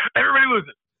 Everybody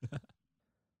loses.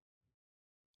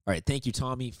 All right, thank you,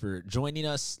 Tommy, for joining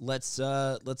us. Let's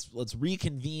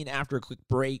reconvene after a quick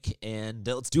break, and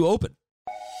let's do open.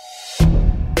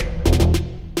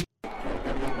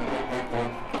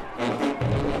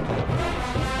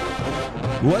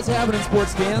 What's happening,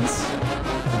 sports fans?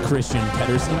 Christian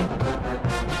Pedersen,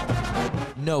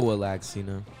 Noah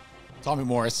Laxina, Tommy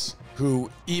Morris,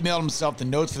 who emailed himself the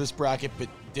notes for this bracket but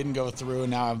didn't go through,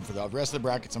 and now for the rest of the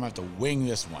brackets, I'm going to have to wing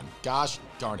this one. Gosh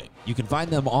darn it. You can find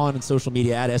them on social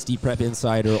media at SD Prep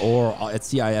Insider or at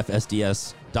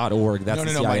CIFSDS.org.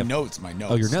 That's No, my notes.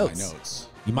 Oh, your notes. My notes.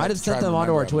 You might have sent them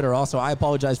onto our Twitter also. I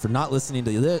apologize for not listening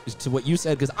to what you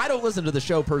said because I don't listen to the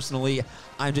show personally.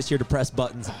 I'm just here to press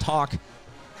buttons and talk.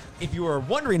 If you are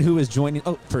wondering who is joining,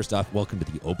 first off, welcome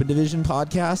to the Open Division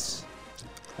podcast.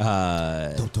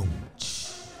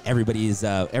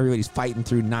 Everybody's fighting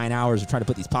through 9 hours of trying to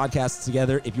put these podcasts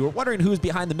together. If you were wondering who's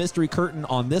behind the mystery curtain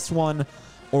on this one,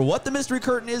 or what the mystery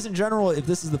curtain is in general, if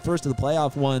this is the first of the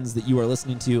playoff ones that you are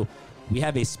listening to, we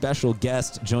have a special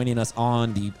guest joining us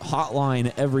on the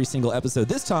hotline every single episode.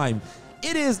 This time,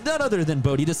 it is none other than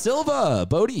Bodie Da Silva.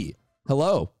 Bodie,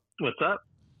 hello. What's up?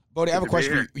 Bodie, I have a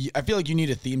question for you. I feel like you need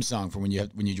a theme song for when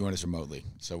you join us remotely.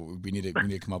 So we need to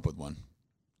come up with one.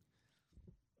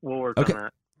 We'll work on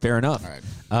that. Fair enough.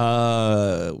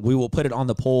 All right. We will put it on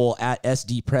the poll at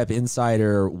SD Prep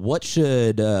Insider. What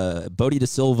should Bodie Da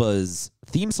Silva's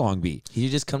theme song be? He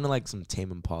should just come to like some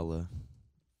Tame Impala, like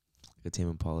a Tame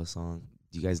Impala song.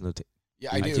 Do you guys know? Yeah,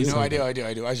 I do. No, I do.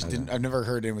 I just didn't. I've never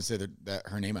heard anyone say that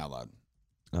her name out loud.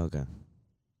 Okay.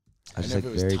 I just know like if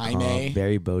it was very Time calm, A.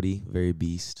 very Bodie, very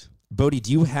beast. Bodie,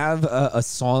 do you have a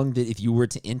song that if you were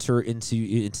to enter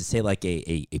into say like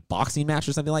a boxing match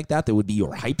or something like that, that would be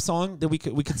your hype song that we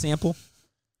could sample?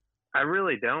 I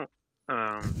really don't. We'll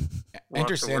Enter have to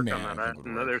work Sandman. on that.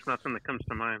 No, there's nothing that comes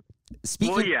to mind.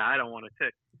 Speaking I don't want to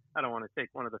take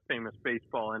one of the famous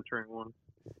baseball entering ones.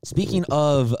 Speaking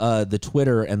of the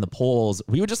Twitter and the polls,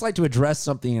 we would just like to address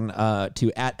something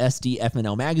to at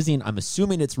SDFNL Magazine. I'm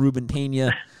assuming it's Ruben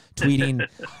Pena tweeting.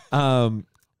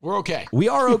 We're okay. We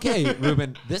are okay,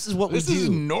 Ruben. This is what we do. This is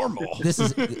normal. This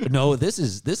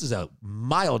is a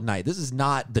mild night. This is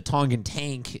not the Tongan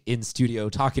Tank in studio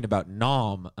talking about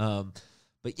Nom.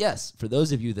 But yes, for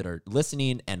those of you that are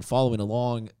listening and following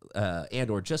along,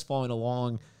 and or just following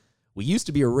along, we used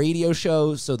to be a radio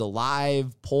show, so the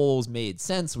live polls made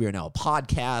sense. We are now a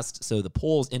podcast, so the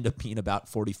polls end up being about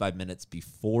 45 minutes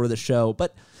before the show.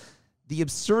 But the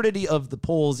absurdity of the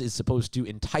polls is supposed to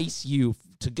entice you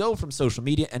to go from social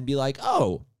media and be like,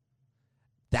 oh,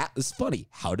 that was funny.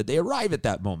 How did they arrive at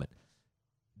that moment?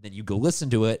 Then you go listen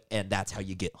to it, and that's how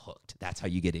you get hooked. That's how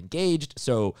you get engaged.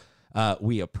 So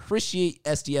we appreciate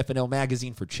SDFNL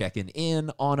Magazine for checking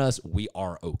in on us. We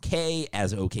are okay,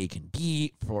 as okay can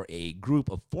be, for a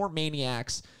group of 4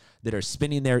 maniacs that are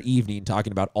spending their evening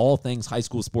talking about all things high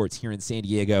school sports here in San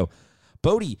Diego.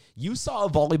 Bodie, you saw a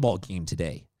volleyball game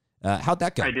today. How'd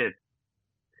that go? I did.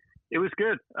 It was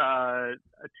good.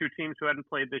 Two teams who hadn't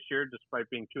played this year, despite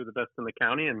being two of the best in the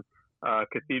county, and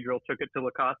Cathedral took it to La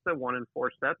Costa, won in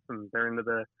 4 sets, and they're into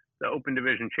the Open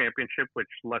Division Championship, which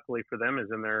luckily for them is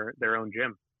in their own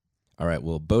gym. All right,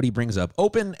 well, Bodie brings up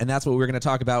Open, and that's what we're going to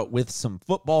talk about with some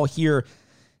football here.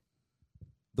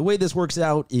 The way this works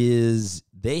out is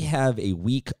they have a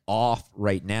week off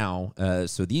right now,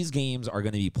 so these games are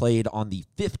going to be played on the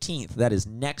 15th. That is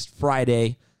next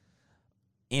Friday,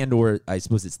 and or I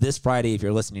suppose it's this Friday if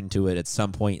you're listening to it at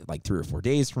some point, like 3 or 4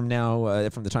 days from now,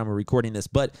 from the time we're recording this.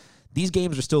 But these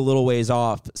games are still a little ways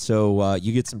off, so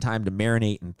you get some time to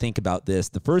marinate and think about this.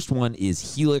 The first one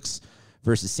is Helix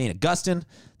versus St. Augustine.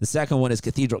 The second one is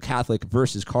Cathedral Catholic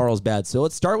versus Carlsbad. So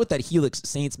let's start with that Helix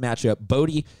Saints matchup.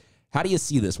 Bodie, how do you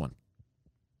see this one?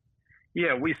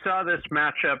 Yeah, we saw this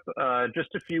matchup just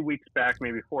a few weeks back,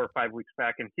 maybe 4 or 5 weeks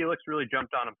back, and Helix really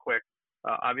jumped on him quick.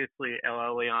 Obviously,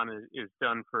 El Leon is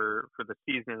done for the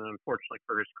season and unfortunately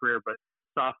for his career, but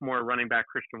sophomore running back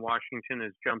Christian Washington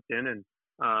has jumped in, and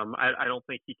I don't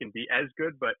think he can be as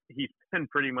good, but he's been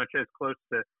pretty much as close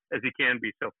to as he can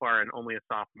be so far, and only a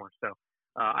sophomore. So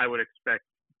I would expect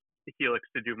Helix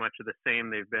to do much of the same.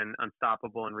 They've been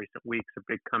unstoppable in recent weeks, a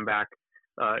big comeback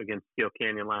against Steel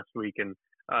Canyon last week, and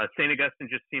St. Augustine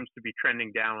just seems to be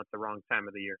trending down at the wrong time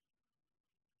of the year.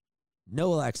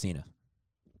 Noah Laxina.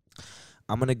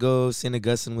 I'm going to go St.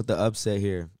 Augustine with the upset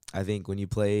here. I think when you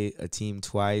play a team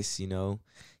twice, you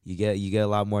get a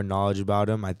lot more knowledge about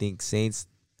them. I think Saints,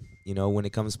 when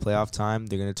it comes to playoff time,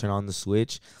 they're going to turn on the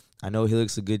switch. I know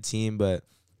Helix is a good team, but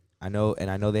I know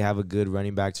they have a good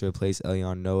running back to replace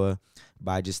Elion Noah,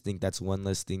 but I just think that's one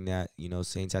less thing that,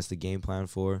 Saints has to game plan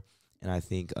for, and I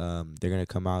think they're going to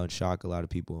come out and shock a lot of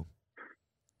people.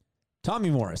 Tommy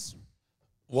Morris.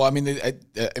 Well, I mean,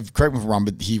 correct me if I'm wrong,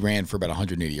 but he ran for about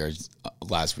 180 yards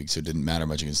last week, so it didn't matter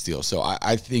much against Steel. So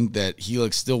I think that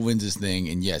Helix still wins this thing,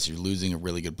 and yes, you're losing a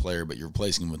really good player, but you're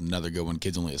replacing him with another good one.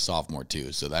 Kid's only a sophomore,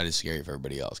 too, so that is scary for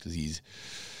everybody else because he's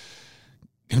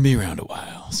going to be around a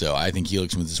while. So I think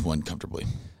Helix wins this one comfortably.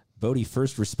 Bodie,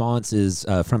 first response is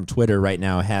from Twitter right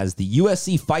now, has the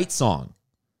USC fight song.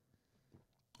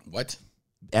 What?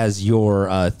 As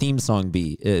your theme song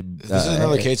be. This is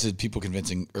another case of people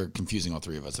confusing all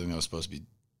three of us. I think that was supposed to be.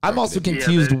 I'm also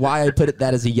confused why I put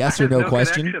that as a yes or no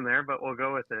question. Connection there, but we'll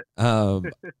go with it.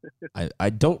 I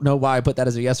don't know why I put that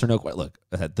as a yes or no question.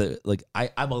 Look,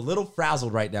 I'm a little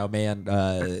frazzled right now, man.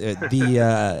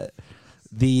 The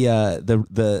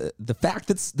fact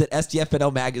that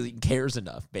SDFNL magazine cares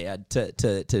enough, man,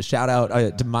 to shout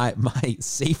out to my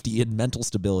safety and mental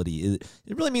stability,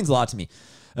 it really means a lot to me.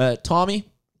 Tommy,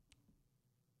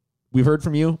 we've heard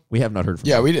from you. We have not heard from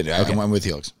you. Yeah, we did. Okay. I went with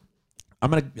Helix. I'm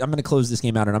gonna close this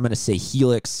game out, and I'm gonna say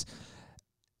Helix.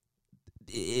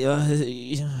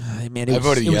 Man, I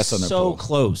voted yes on their so poll.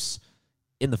 close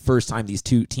in the first time these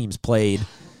two teams played,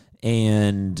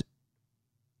 and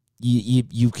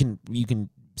you can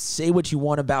say what you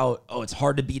want about, it's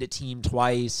hard to beat a team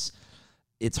twice.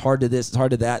 It's hard to this, it's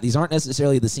hard to that. These aren't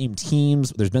necessarily the same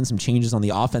teams. There's been some changes on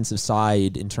the offensive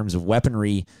side in terms of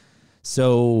weaponry.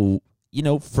 So,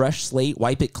 fresh slate,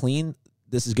 wipe it clean.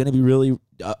 This is going to be really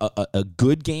a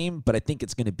good game, but I think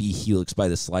it's going to be Helix by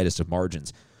the slightest of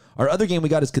margins. Our other game we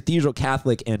got is Cathedral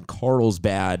Catholic and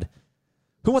Carlsbad.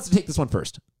 Who wants to take this one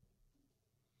first?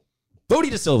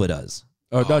 Bodie De Silva does.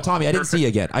 Oh, no, Tommy, I didn't see you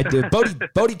again. I did.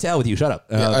 Bodie, tell with you. Shut up.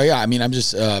 I mean, I'm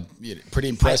just pretty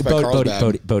impressed by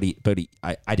Carlsbad. Bodie,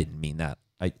 I didn't mean that.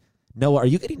 Noah, are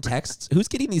you getting texts? Who's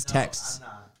getting these texts?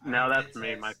 No, that's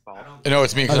me. My fault. No,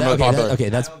 it's me because I'm popular. Okay,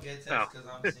 that's. I don't get text because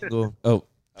I'm single. Oh.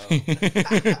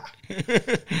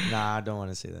 Nah, I don't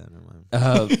want to say that. Never mind.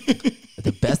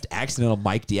 The best accidental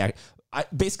mic deact. I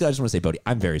just want to say, Bodie,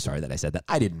 I'm very sorry that I said that.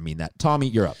 I didn't mean that. Tommy,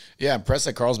 you're up. Yeah, impressed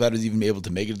that Carlsbad was even able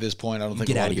to make it to this point. I don't think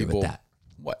Get a lot out of of here people. with that.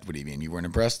 What do you mean? You weren't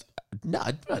impressed? No,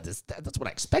 that's what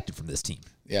I expected from this team.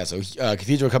 Yeah, so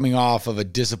Cathedral coming off of a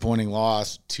disappointing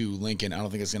loss to Lincoln. I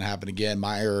don't think it's going to happen again.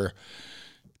 Meyer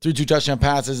threw 2 touchdown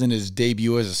passes in his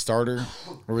debut as a starter.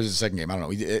 Or was it the second game? I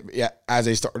don't know. As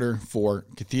a starter for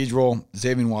Cathedral.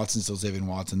 Xavier Watson, still Xavier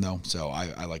Watson, though. So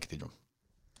I like Cathedral.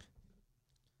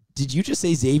 Did you just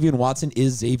say Xavier Watson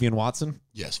is Xavier Watson?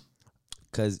 Yes.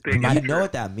 Because Big you intro. know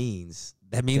what that means.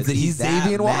 That means 'Cause that he's that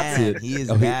Xavier Watson. man. He is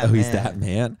he's that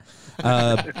man.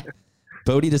 that man.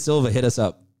 Bodie De Silva, hit us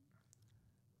up.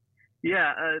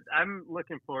 Yeah, I'm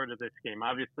looking forward to this game.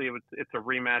 Obviously, it's a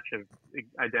rematch of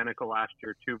identical last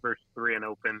year, 2 versus 3 and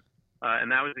Open. And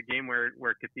that was a game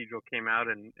where Cathedral came out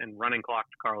and running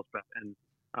clocked Carlsbad. And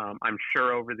I'm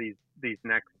sure over these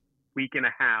next week and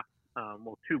a half,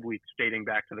 2 weeks dating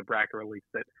back to the bracket release,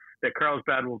 that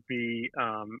Carlsbad will be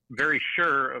very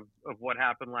sure of what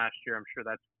happened last year. I'm sure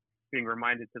that's being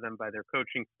reminded to them by their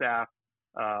coaching staff.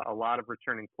 A lot of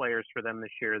returning players for them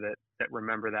this year that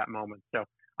remember that moment. So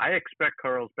I expect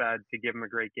Carlsbad to give them a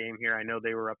great game here. I know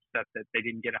they were upset that they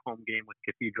didn't get a home game with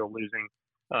Cathedral losing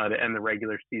to end the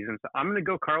regular season. So I'm going to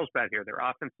go Carlsbad here. Their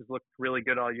offense has looked really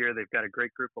good all year. They've got a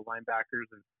great group of linebackers,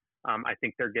 and I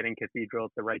think they're getting Cathedral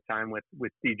at the right time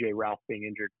with DJ Ralph being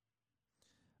injured.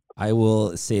 I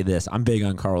will say this. I'm big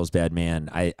on Carlsbad, man.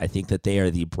 I think that they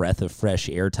are the breath of fresh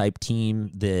air type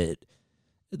team that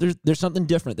there's something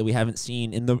different that we haven't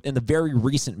seen in the very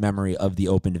recent memory of the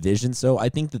Open Division. So I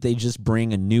think that they just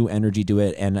bring a new energy to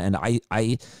it, and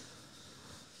I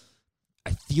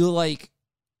feel like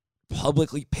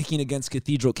publicly picking against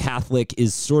Cathedral Catholic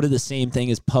is sort of the same thing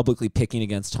as publicly picking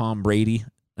against Tom Brady.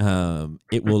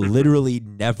 It will literally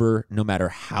never, no matter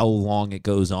how long it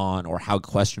goes on or how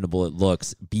questionable it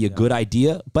looks, be a good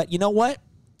idea. But you know what?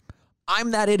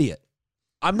 I'm that idiot.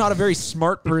 I'm not a very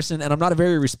smart person, and I'm not a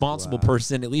very responsible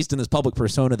person, at least in this public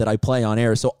persona that I play on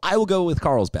air. So I will go with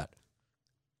Carlsbad.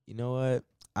 You know what?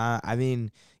 I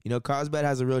mean, Carlsbad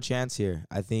has a real chance here.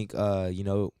 I think,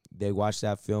 they watched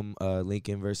that film,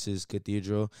 Lincoln versus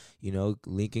Cathedral.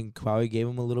 Lincoln probably gave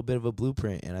them a little bit of a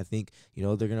blueprint, and I think,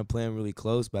 they're going to play them really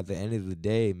close. But at the end of the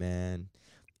day, man,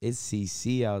 it's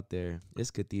CC out there.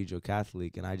 It's Cathedral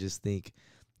Catholic, and I just think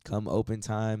come open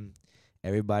time,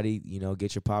 everybody,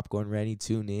 get your popcorn ready,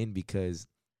 tune in, because,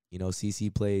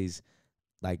 CC plays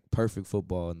like perfect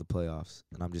football in the playoffs,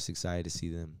 and I'm just excited to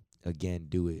see them again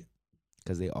do it,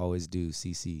 because they always do.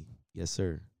 CC, yes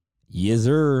sir. Yes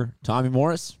sir. Tommy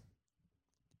Morris.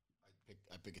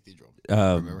 I pick Cathedral.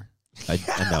 Remember?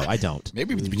 No, I don't.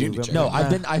 Maybe we do. No,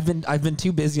 I've been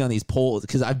too busy on these polls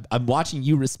because I'm watching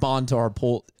you respond to our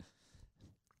poll.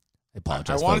 I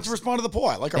apologize. I wanted folks. to respond to the poll.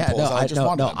 I like our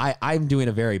polls. I'm doing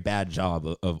a very bad job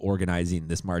of organizing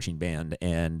this marching band,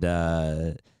 and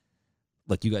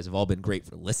look, you guys have all been great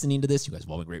for listening to this. You guys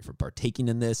have all been great for partaking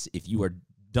in this. If you are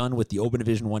done with the Open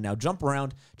Division 1 now, jump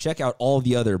around, check out all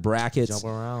the other brackets.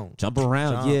 Jump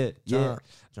around. Yeah.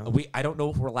 I don't know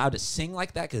if we're allowed to sing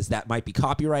like that because that might be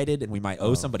copyrighted and we might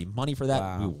owe somebody money for that.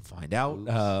 Wow. We will find out.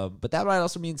 But that might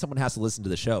also mean someone has to listen to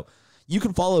the show. You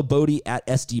can follow Bodie at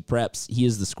SD Preps. He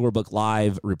is the Scorebook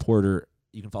Live reporter.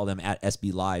 You can follow them at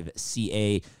SB Live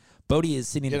CA. Bodie is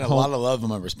sitting at home. Getting a lot of love in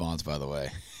my response, by the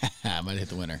way. I might hit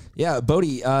the winner. Yeah,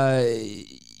 Bodie,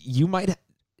 you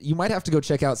might have to go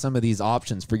check out some of these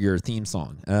options for your theme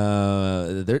song.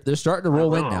 They're starting to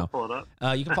roll in now. Pull it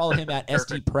up. You can follow him at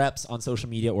SD Preps on social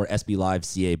media or SB Live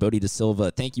CA. Bodie De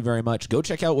Silva, thank you very much. Go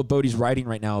check out what Bodie's writing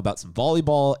right now about some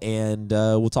volleyball, and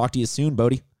we'll talk to you soon,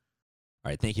 Bodie. All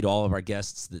right, thank you to all of our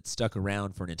guests that stuck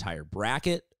around for an entire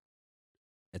bracket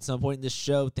at some point in this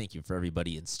show. Thank you for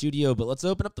everybody in studio. But let's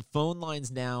open up the phone lines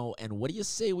now, and what do you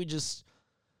say we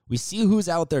see who's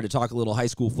out there to talk a little high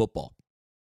school football?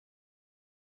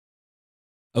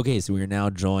 Okay, so we are now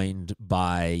joined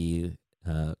by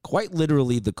quite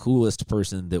literally the coolest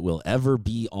person that will ever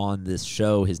be on this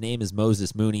show. His name is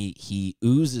Moses Mooney. He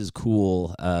oozes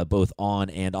cool both on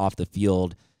and off the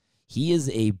field. He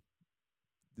is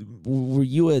were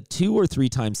you a 2 or 3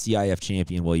 time CIF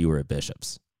champion while you were at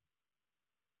Bishop's?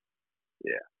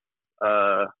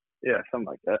 Yeah, something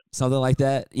like that. Something like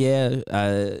that, yeah.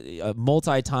 A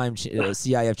multi-time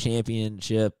CIF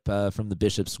championship from the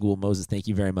Bishop School. Moses, thank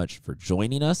you very much for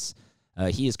joining us.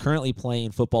 He is currently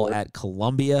playing football at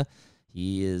Columbia.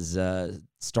 He is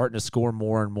starting to score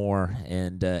more and more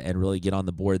and really get on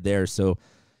the board there. So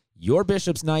your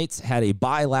Bishop's Knights had a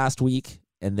bye last week,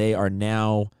 and they are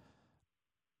now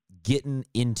getting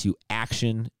into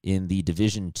action in the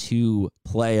Division II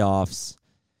playoffs.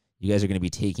 You guys are going to be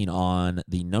taking on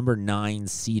the number 9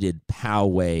 seeded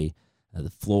Poway. The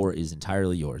floor is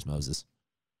entirely yours, Moses.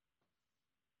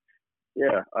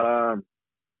 Yeah, I don't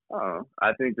know.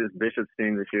 I think this Bishop's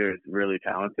team this year is really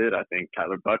talented. I think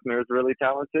Tyler Buckner is really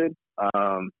talented.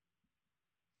 I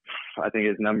think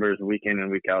his numbers week in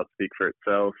and week out speak for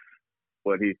itself.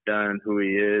 What he's done, who he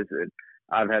is, and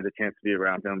I've had the chance to be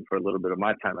around him for a little bit of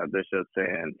my time at Bishop's,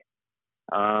 and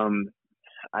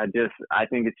I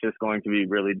think it's just going to be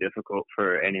really difficult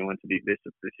for anyone to beat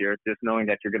Bishop's this year. Just knowing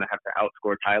that you're going to have to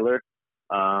outscore Tyler,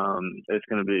 it's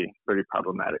going to be pretty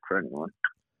problematic for anyone.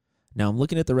 Now I'm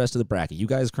looking at the rest of the bracket. You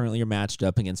guys currently are matched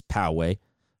up against Poway.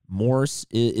 Morse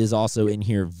is also in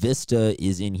here. Vista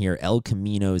is in here. El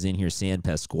Camino is in here. San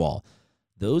Pascual.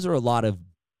 Those are a lot of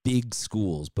big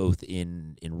schools, both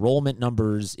in enrollment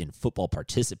numbers, in football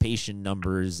participation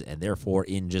numbers, and therefore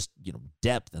in just,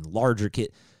 depth and larger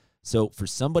kit. So for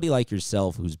somebody like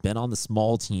yourself who's been on the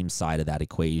small team side of that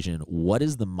equation, what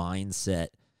is the mindset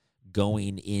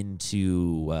going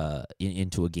into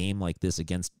a game like this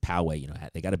against Poway?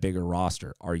 They got a bigger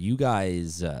roster. Are you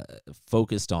guys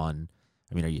focused on,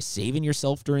 are you saving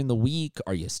yourself during the week?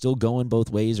 Are you still going both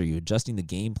ways? Are you adjusting the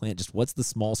game plan? Just what's the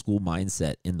small school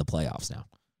mindset in the playoffs now?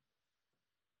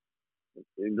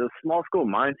 The small school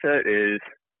mindset is,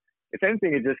 if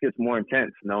anything, it just gets more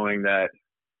intense knowing that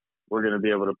we're going to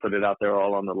be able to put it out there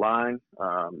all on the line,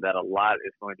 that a lot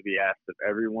is going to be asked of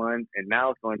everyone. And now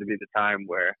it's going to be the time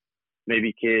where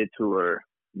maybe kids who are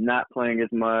not playing as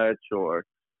much or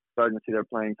starting to see their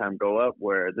playing time go up,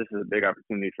 where this is a big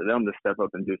opportunity for them to step up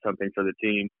and do something for the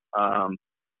team.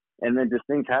 And then just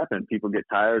things happen. People get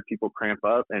tired, people cramp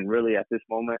up. And really at this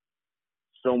moment,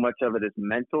 so much of it is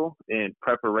mental in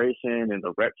preparation and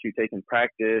the reps you take in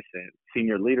practice and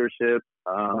senior leadership.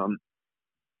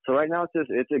 So right now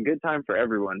it's a good time for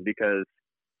everyone, because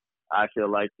I feel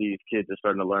like these kids are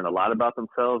starting to learn a lot about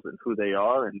themselves and who they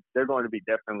are, and they're going to be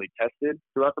definitely tested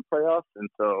throughout the playoffs. And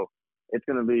so it's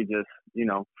going to be just,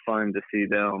 fun to see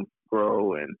them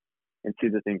grow and see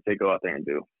the things they go out there and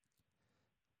do.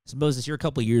 So Moses, you're a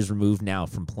couple of years removed now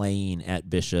from playing at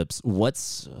Bishops.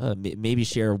 What's maybe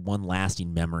share one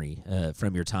lasting memory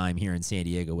from your time here in San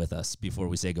Diego with us before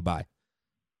we say goodbye?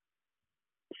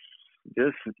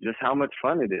 Just how much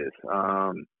fun it is.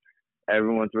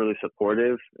 Everyone's really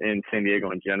supportive in San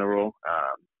Diego in general,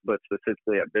 but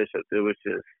specifically at Bishops, it was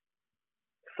just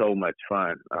so much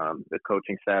fun. The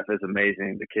coaching staff is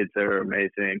amazing. The kids there are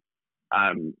amazing.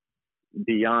 I'm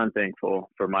beyond thankful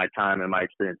for my time and my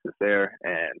experiences there,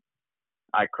 and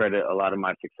I credit a lot of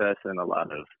my success and a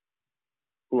lot of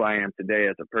who I am today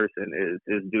as a person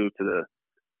is due to the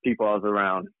people I was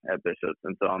around at Bishops,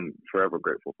 and so I'm forever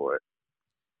grateful for it.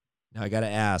 Now I got to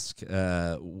ask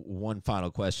one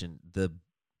final question. The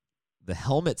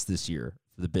helmets this year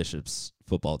for the Bishops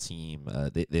football team,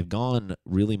 they've gone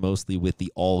really mostly with the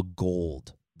all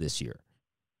gold this year.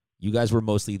 You guys were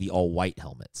mostly the all white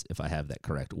helmets, if I have that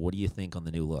correct. What do you think on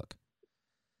the new look?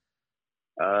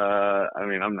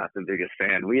 I'm not the biggest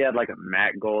fan. We had like a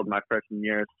matte gold my freshman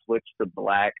year, switched to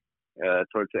black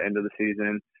towards the end of the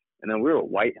season, and then we were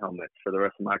white helmets for the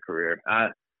rest of my career.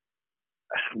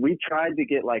 We tried to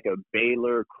get like a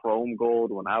Baylor chrome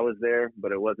gold when I was there,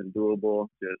 but it wasn't doable.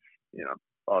 Just,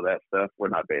 all that stuff. We're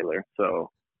not Baylor. So,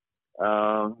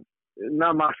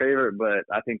 not my favorite, but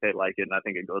I think they like it, and I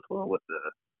think it goes well with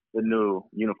the new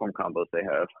uniform combos they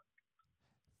have.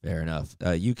 Fair enough.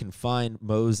 You can find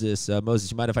Moses.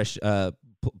 Moses, you mind if I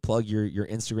plug your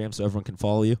Instagram so everyone can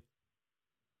follow you?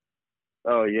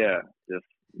 Oh, yeah. Just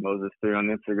Moses3 on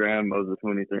Instagram,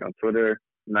 Moses23 on Twitter.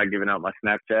 I'm not giving out my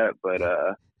Snapchat, but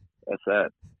that's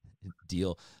that.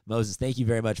 Deal. Moses, thank you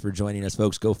very much for joining us,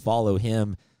 folks. Go follow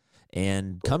him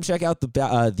and come check out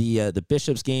the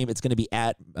Bishops game. It's going to be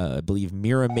at, I believe,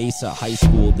 Mira Mesa High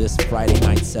School this Friday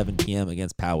night, 7 p.m.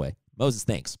 against Poway. Moses,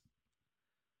 thanks.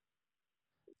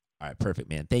 All right, perfect,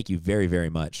 man. Thank you very, very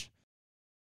much.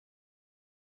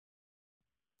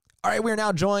 All right, we're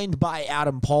now joined by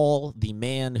Adam Paul, the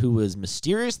man who was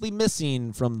mysteriously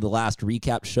missing from the last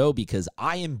recap show because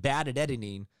I am bad at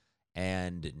editing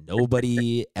and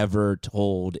nobody ever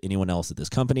told anyone else at this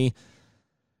company.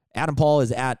 Adam Paul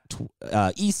is at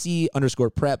EC_preps_SD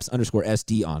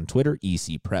on Twitter,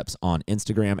 EC Preps on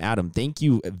Instagram. Adam, thank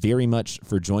you very much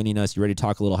for joining us. You ready to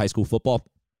talk a little high school football?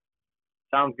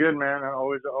 Sounds good, man. I'm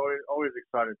always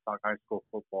excited to talk high school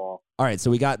football. All right,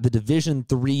 so we got the Division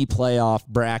III playoff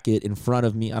bracket in front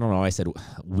of me. I don't know. I said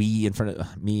we in front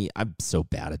of me. I'm so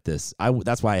bad at this.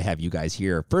 That's why I have you guys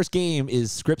here. First game is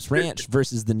Scripps Ranch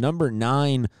versus the number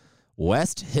 9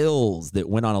 West Hills that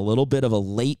went on a little bit of a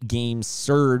late game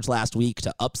surge last week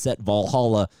to upset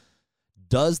Valhalla.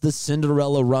 Does the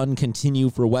Cinderella run continue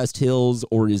for West Hills,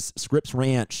 or is Scripps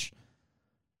Ranch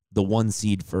the 1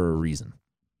 seed for a reason?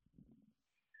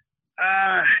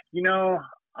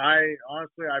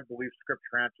 I believe Scripps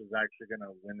Ranch is actually going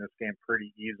to win this game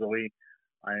pretty easily.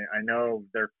 I know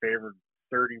they're favored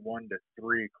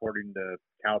 31-3 according to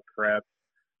Cal Prep.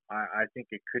 I think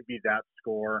it could be that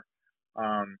score.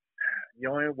 The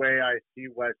only way I see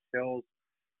West Hills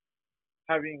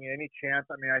having any chance,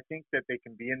 I think that they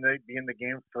can be in the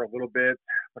game for a little bit,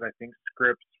 but I think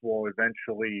Scripps will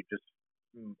eventually just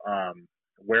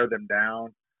wear them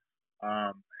down.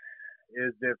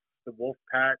 Is if the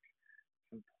Wolfpack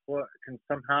can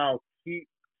somehow keep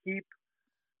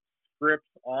Scripps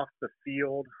off the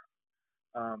field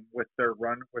with their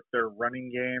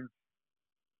running game.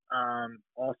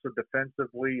 Also,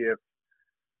 defensively, if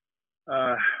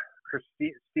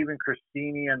Stephen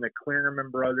Christini and the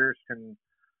Klingerman brothers can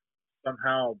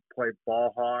somehow play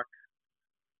ball hawk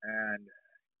and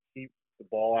keep the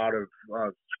ball out of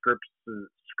Scripps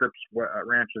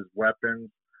Ranch's weapons.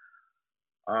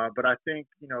 But I think,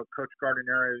 Coach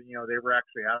Gardner, they were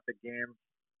actually at the game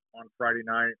on Friday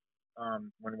night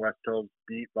when West Hills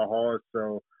beat Valhalla.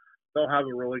 So they'll have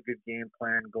a really good game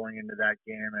plan going into that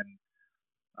game. And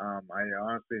I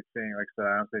honestly think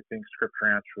Scripps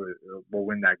Ranch will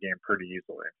win that game pretty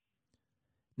easily.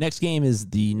 Next game is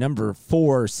the number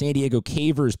 4 San Diego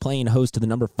Cavers playing host to the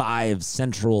number 5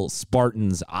 Central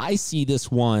Spartans. I see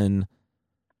this one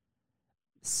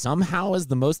somehow as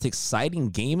the most exciting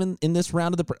game in this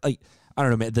round of the I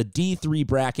don't know, man. The D3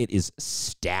 bracket is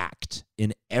stacked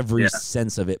in every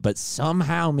sense of it, but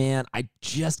somehow, man, I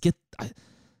just get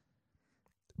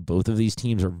both of these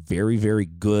teams are very, very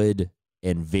good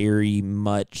and very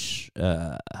much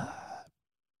they're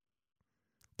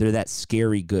that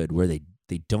scary good where they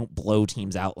don't blow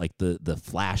teams out like the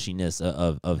flashiness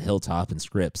of Hilltop and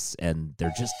Scripps, and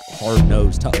they're just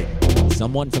hard-nosed tough.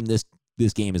 Someone from this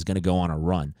game is going to go on a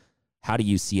run. How do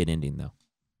you see it ending, though?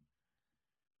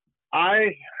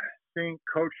 I think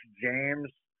Coach James,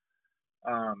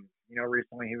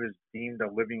 recently he was deemed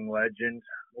a living legend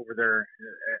over there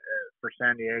for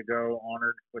San Diego,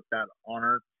 honored with that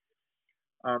honor.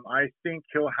 I think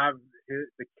he'll have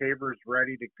the Cavers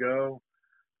ready to go,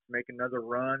 make another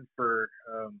run for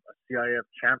a CIF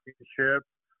championship.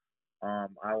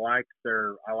 I like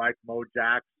Mo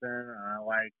Jackson. I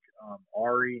like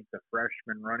Ari, the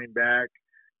freshman running back.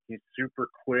 He's super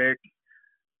quick.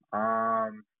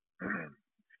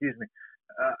 Excuse me.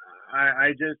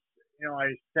 I just,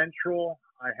 Central,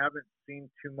 I haven't seen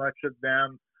too much of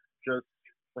them, just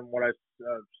from what I've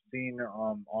seen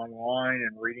online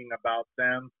and reading about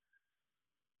them.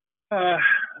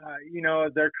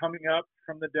 They're coming up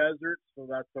from the desert, so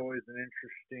that's always an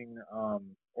interesting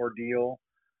ordeal.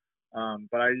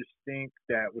 But I just think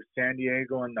that with San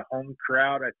Diego and the home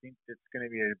crowd, I think it's going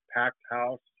to be a packed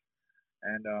house,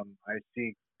 and I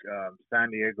see San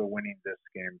Diego winning this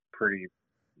game pretty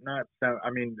good,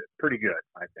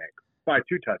 I think, by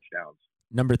 2 touchdowns.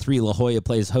 Number 3, La Jolla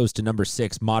plays host to number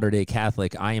 6, Mater Dei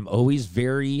Catholic. I am always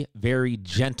very, very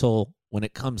gentle when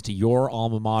it comes to your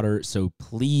alma mater, so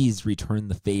please return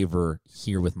the favor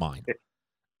here with mine.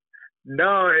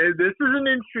 No, this is an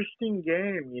interesting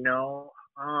game,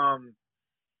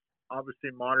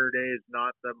 Obviously, Mater Dei is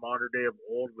not the Mater Dei of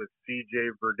old with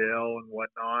CJ Verdell and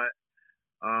whatnot.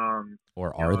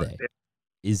 Or are they?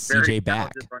 Is CJ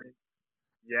back?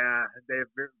 Yeah, they have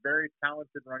very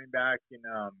talented running back in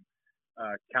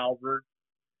Calvert.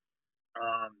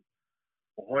 La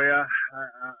Jolla,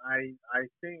 I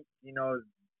think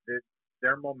that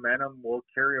their momentum will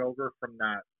carry over from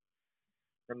that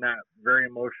very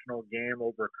emotional game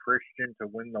over Christian to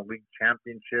win the league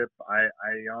championship. I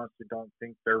honestly don't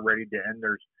think they're ready to end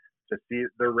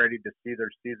they're ready to see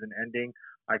their season ending.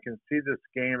 I can see this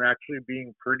game actually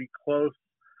being pretty close.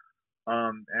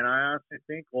 And I honestly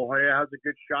think La Jolla has a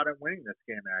good shot at winning this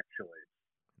game, actually.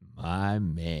 My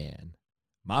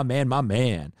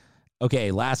man.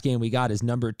 Okay, last game we got is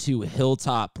number 2,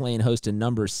 Hilltop playing host to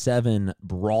number 7,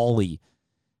 Brawley.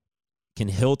 Can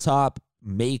Hilltop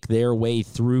make their way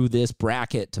through this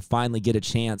bracket to finally get a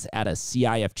chance at a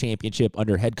CIF championship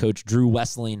under head coach Drew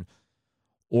Wessling,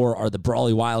 or are the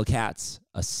Brawley Wildcats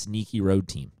a sneaky road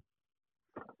team?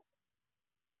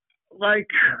 Like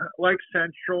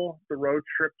Central, the road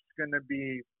trip's going to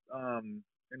be an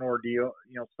ordeal,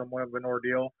 somewhat of an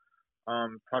ordeal.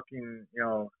 Talking,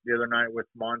 the other night with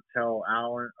Montel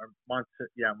Allen.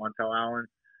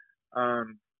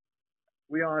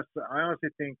 I honestly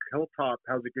think Hilltop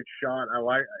has a good shot. I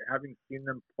like having seen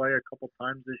them play a couple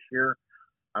times this year.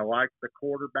 I like the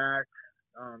quarterback,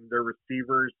 their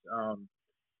receivers.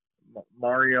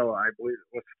 Mario, I believe,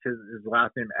 what's his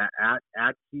last name?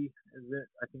 Atke, is it?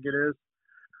 I think it is.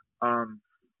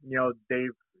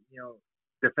 They've,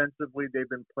 defensively, they've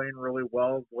been playing really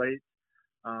well of late.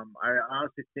 I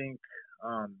honestly think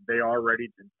they are ready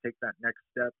to take that next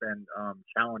step and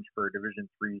challenge for a Division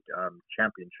III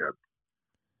championship.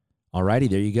 All righty,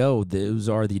 there you go. Those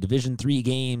are the Division III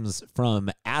games from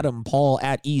Adam Paul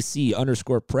at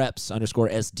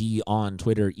EC_preps_SD on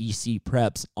Twitter, EC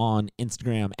Preps on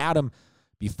Instagram. Adam,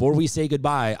 before we say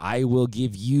goodbye, I will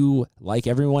give you, like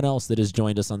everyone else that has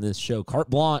joined us on this show, carte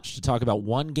blanche to talk about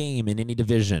one game in any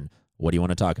division. What do you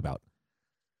want to talk about?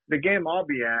 The game I'll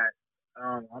be at,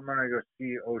 I'm going to go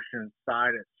see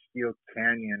Oceanside at Steel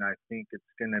Canyon. I think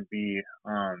it's going to be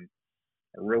a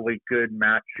really good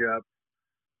matchup.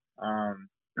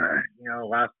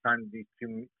 last time these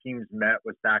two teams met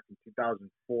was back in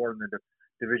 2004 in the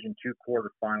Division II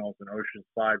quarterfinals, and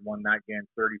Oceanside won that game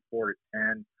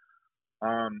 34-10.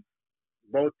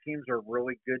 Both teams are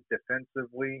really good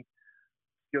defensively.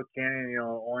 Steele Canyon,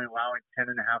 only allowing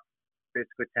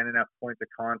 10.5 points a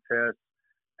contest,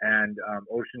 and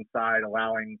Oceanside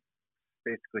allowing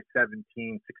basically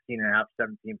 17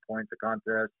 points a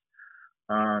contest.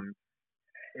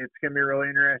 It's going to be really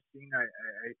interesting.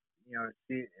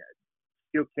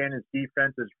 Steele Canyon's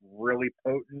defense is really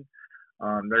potent.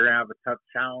 They're going to have a tough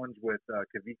challenge with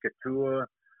Kavika Tua,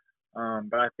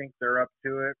 but I think they're up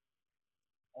to it.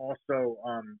 Also,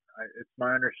 it's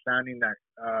my understanding that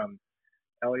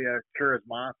Elia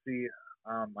Kurazmasi,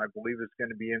 I believe, is going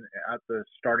to be at the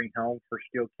starting helm for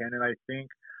Steele Canyon, I think.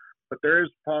 But there is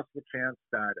a possible chance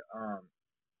that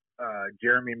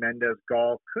Jeremy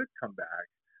Mendez-Gall could come back.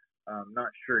 Not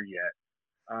sure yet.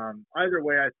 Either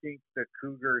way, I think the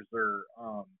Cougars are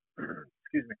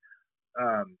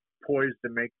poised to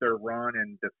make their run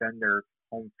and defend their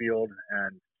home field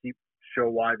and show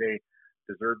why they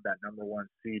deserve that number one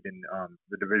seed in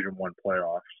the Division I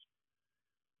playoffs.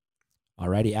 All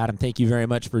righty, Adam, thank you very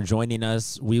much for joining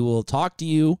us. We will talk to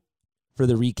you for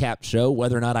the recap show,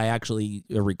 whether or not I actually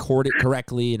record it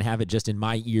correctly and have it just in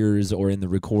my ears or in the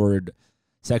record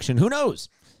section. Who knows?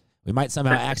 We might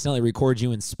somehow accidentally record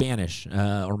you in Spanish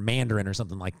or Mandarin or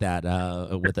something like that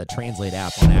with a Translate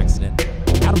app on accident.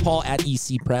 Adam Paul at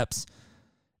EC Preps.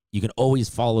 You can always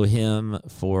follow him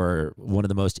for one of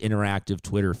the most interactive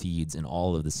Twitter feeds in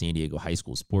all of the San Diego high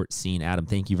school sports scene. Adam,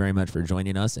 thank you very much for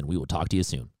joining us, and we will talk to you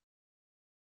soon.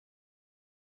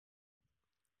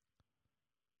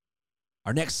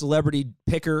 Our next celebrity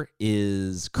picker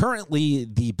is currently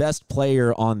the best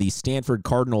player on the Stanford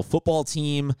Cardinal football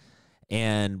team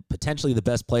and potentially the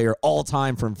best player all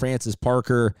time from Francis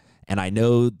Parker. And I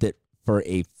know that for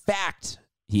a fact,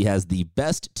 he has the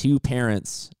best two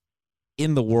parents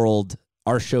in the world.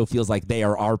 Our show feels like they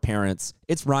are our parents.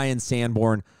 It's Ryan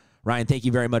Sanborn. Ryan, thank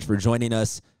you very much for joining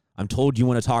us. I'm told you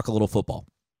want to talk a little football.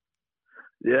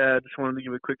 Yeah, I just wanted to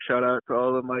give a quick shout out to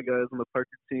all of my guys on the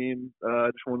Parker team.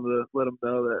 I just wanted to let them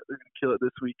know that they're going to kill it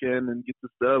this weekend and get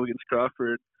this dub against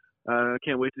Crawford. I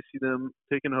can't wait to see them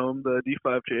taking home the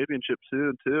D5 championship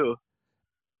soon, too.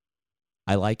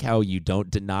 I like how you don't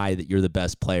deny that you're the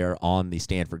best player on the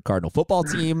Stanford Cardinal football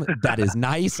team. That is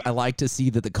nice. I like to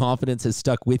see that the confidence has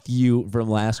stuck with you from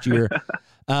last year.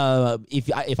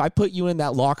 If I put you in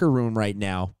that locker room right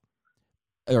now,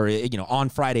 or on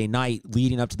Friday night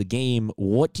leading up to the game,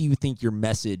 what do you think your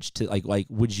message to like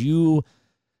would you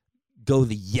go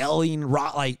the yelling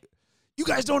like you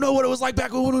guys don't know what it was like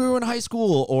back when we were in high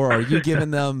school, or are you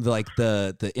giving them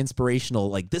the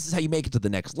inspirational like this is how you make it to the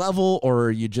next level, or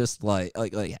are you just like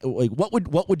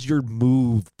what would your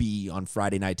move be on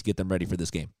Friday night to get them ready for this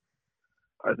game?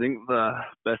 I think the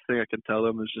best thing I can tell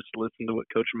them is just listen to what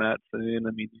Coach Matt's saying.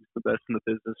 I mean, he's the best in the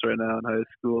business right now in high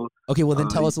school. Okay, well then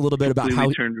tell us a little bit about how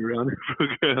he turned around the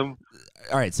program.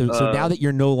 All right, so now that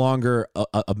you're no longer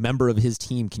a member of his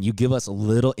team, can you give us a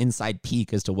little inside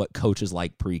peek as to what Coach is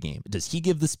like pregame? Does he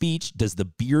give the speech? Does the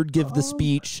beard give the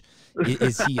speech?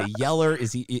 Is he a yeller?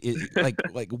 Is he like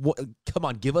what? Come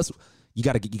on, give us. You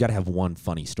got to have one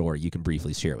funny story you can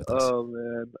briefly share with us. Oh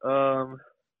man.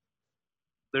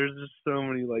 There's just so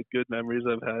many good memories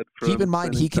I've had. Keep in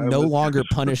mind, he can no longer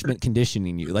punishment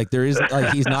conditioning you. There is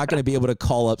he's not going to be able to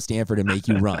call up Stanford and make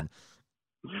you run.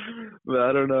 But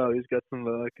I don't know. He's got some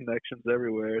connections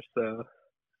everywhere, so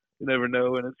you never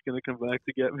know when it's going to come back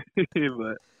to get me.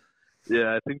 But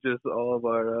yeah, I think just all of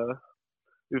our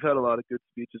we've had a lot of good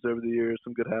speeches over the years,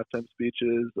 some good halftime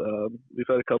speeches. We've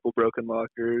had a couple broken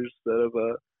lockers that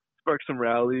have sparked some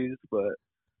rallies, but.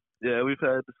 Yeah, we've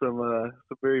had some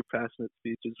very passionate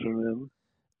speeches from him.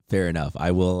 Fair enough. I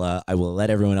will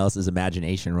let everyone else's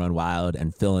imagination run wild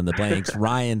and fill in the blanks.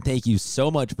 Ryan, thank you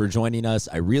so much for joining us.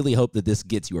 I really hope that this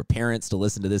gets your parents to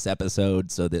listen to this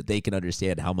episode so that they can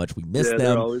understand how much we miss them.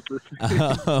 They're always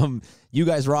listening. You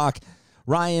guys rock.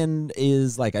 Ryan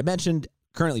is, like I mentioned,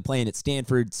 currently playing at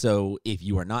Stanford. So if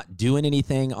you are not doing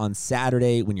anything on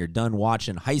Saturday when you're done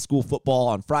watching high school football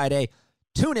on Friday,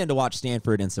 tune in to watch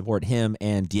Stanford and support him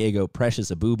and Diego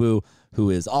Precious Abubu, who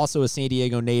is also a San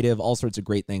Diego native. All sorts of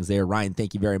great things there. Ryan,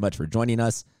 thank you very much for joining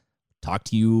us. Talk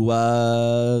to you.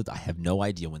 I have no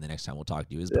idea when the next time we'll talk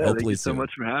to you is, but hopefully soon. Thank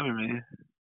you so much for having me.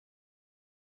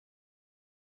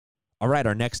 All right,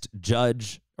 our next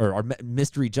judge, or our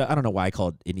mystery judge. I don't know why I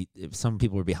call it some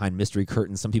people are behind mystery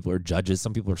curtains. Some people are judges.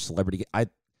 Some people are celebrity.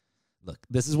 Look,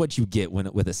 this is what you get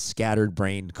with a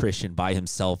scattered-brained Christian by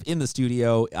himself in the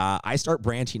studio. I start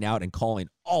branching out and calling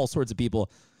all sorts of people.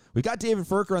 We got David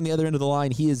Furker on the other end of the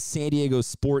line. He is San Diego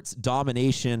Sports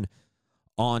Domination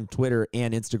on Twitter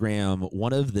and Instagram,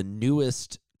 one of the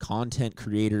newest content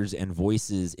creators and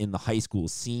voices in the high school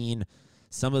scene.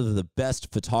 Some of the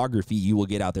best photography you will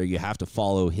get out there. You have to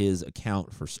follow his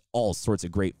account for all sorts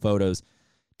of great photos.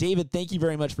 David, thank you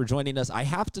very much for joining us. I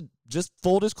have to, just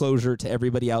full disclosure to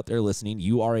everybody out there listening,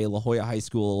 you are a La Jolla High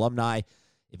School alumni.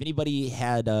 If anybody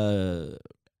had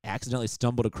accidentally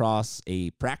stumbled across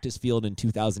a practice field in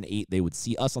 2008, they would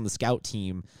see us on the scout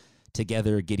team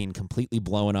together getting completely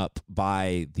blown up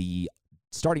by the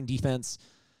starting defense.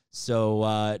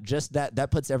 So just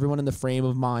that puts everyone in the frame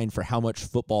of mind for how much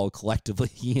football collectively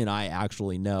he and I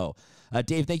actually know.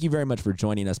 Dave, thank you very much for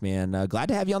joining us, man. Glad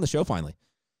to have you on the show finally.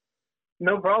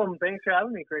 No problem. Thanks for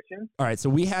having me, Christian. All right, so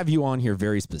we have you on here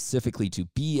very specifically to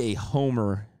be a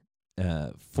homer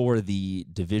for the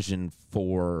Division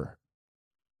 4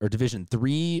 or Division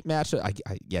 3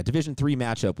 matchup. Division 3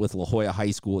 matchup with La Jolla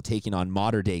High School taking on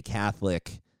Mater Dei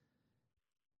Catholic.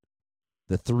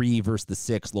 The 3 versus the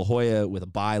 6. La Jolla with a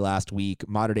bye last week.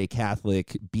 Mater Dei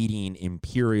Catholic beating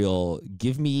Imperial.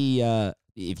 Give me,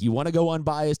 if you want to go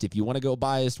unbiased, if you want to go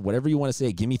biased, whatever you want to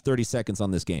say, give me 30 seconds on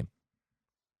this game.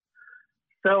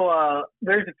 So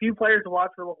there's a few players to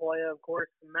watch for La Jolla. Of course,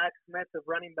 Max Metz of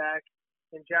running back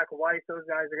and Jack Weiss. Those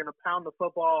guys are going to pound the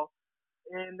football,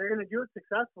 and they're going to do it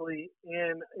successfully.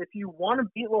 And if you want to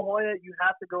beat La Jolla, you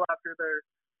have to go after their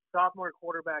sophomore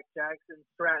quarterback, Jackson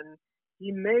Stratton.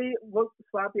 He may look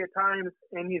sloppy at times,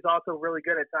 and he's also really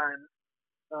good at times.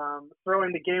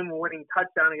 Throwing the game-winning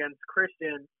touchdown against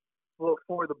Christian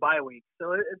for the bye week.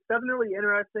 So it's definitely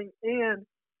interesting, and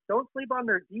don't sleep on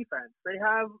their defense. They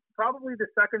have probably the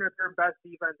second or third best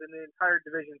defense in the entire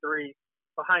Division 3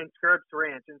 behind Scripps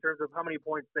Ranch in terms of how many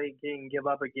points they can give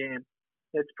up a game.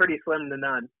 It's pretty slim to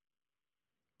none.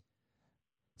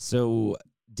 So,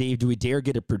 Dave, do we dare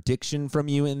get a prediction from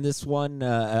you in this one?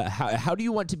 How do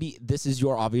you want to be? This is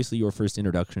obviously your first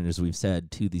introduction, as we've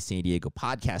said, to the San Diego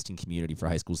podcasting community for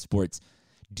high school sports.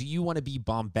 Do you want to be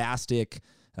bombastic,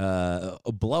 a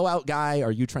blowout guy?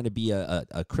 Are you trying to be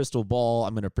a crystal ball?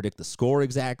 I'm going to predict the score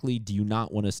exactly. Do you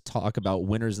not want to talk about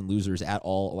winners and losers at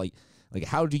all? Like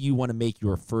how do you want to make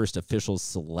your first official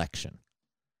selection?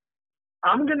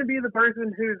 I'm going to be the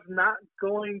person who's not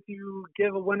going to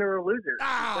give a winner or loser.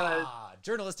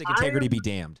 Journalistic integrity be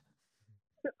damned.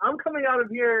 I'm coming out of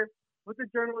here with a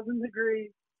journalism degree,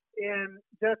 and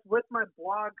just with my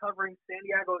blog covering San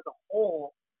Diego as a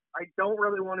whole, I don't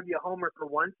really want to be a homer for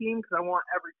one team because I want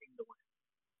every team to win.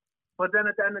 But then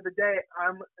at the end of the day,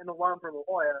 I'm an alum from La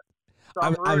Jolla. So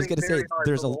I was going to say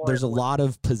there's a lot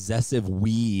of possessive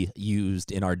 "we"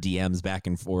 used in our DMs back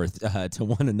and forth to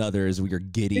one another as we were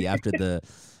giddy after the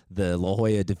La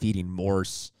Jolla defeating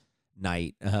Morse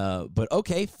night. But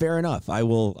okay, fair enough. I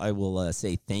will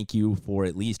say thank you for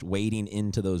at least wading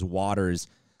into those waters.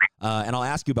 And I'll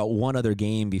ask you about one other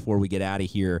game before we get out of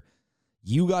here.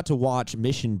 You got to watch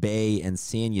Mission Bay and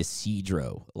San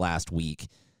Ysidro last week.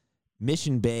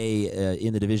 Mission Bay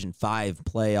in the Division 5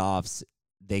 playoffs.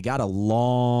 They got a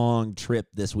long trip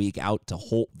this week out to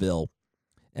Holtville.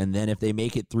 And then if they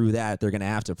make it through that, they're going to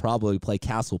have to probably play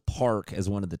Castle Park as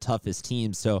one of the toughest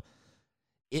teams. So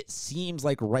it seems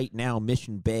like right now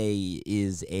Mission Bay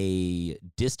is a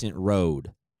distant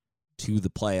road to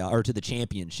the or to the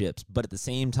championships. But at the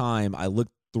same time, I look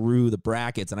through the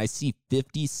brackets and I see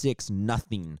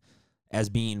 56-0 as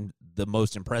being the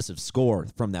most impressive score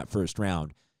from that first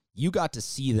round. You got to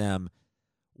see them.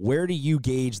 Where do you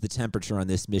gauge the temperature on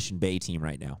this Mission Bay team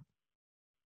right now?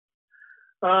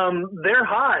 They're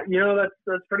hot.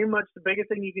 That's pretty much the biggest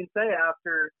thing you can say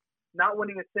after not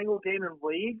winning a single game in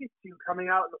league to coming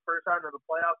out in the first round of the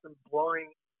playoffs and blowing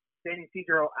San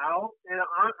Ysidro out. And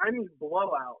I mean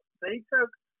blowout. They took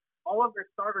all of their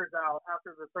starters out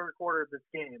after the third quarter of this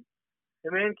game.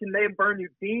 And man, can they burn you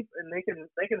deep, and they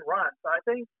can run. So I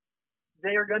think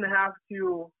they are going to have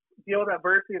to deal with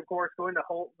adversity, of course, going to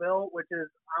Holtville, which is,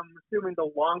 I'm assuming,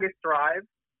 the longest drive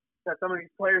that some of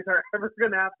these players are ever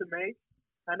going to have to make.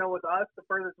 I know with us, the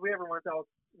furthest we ever went to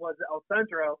was El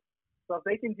Centro. So if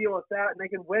they can deal with that and they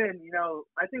can win,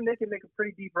 I think they can make a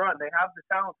pretty deep run. They have the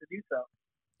talent to do so.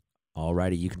 All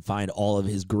righty, you can find all of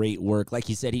his great work. Like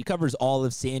he said, he covers all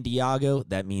of San Diego.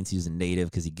 That means he's a native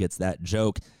because he gets that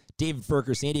joke. David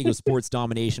Furker, San Diego Sports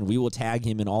Domination. We will tag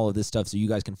him in all of this stuff so you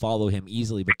guys can follow him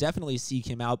easily, but definitely seek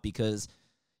him out because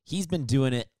he's been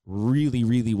doing it really,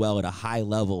 really well at a high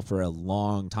level for a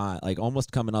long time, like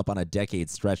almost coming up on a decade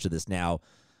stretch of this now.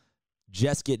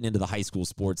 Just getting into the high school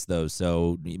sports, though,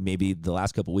 so maybe the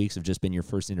last couple weeks have just been your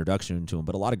first introduction to him,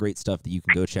 but a lot of great stuff that you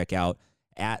can go check out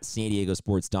at San Diego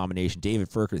Sports Domination. David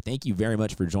Furker, thank you very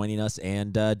much for joining us,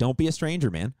 and don't be a stranger,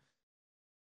 man.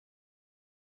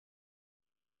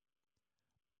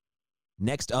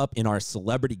 Next up in our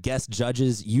celebrity guest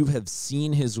judges, you have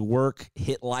seen his work,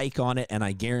 hit like on it, and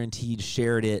I guaranteed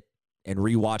shared it and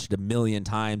rewatched it a million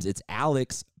times. It's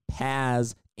Alex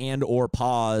Paz or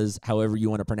Paz, however you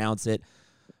want to pronounce it.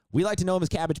 We like to know him as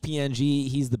Cabbage PNG.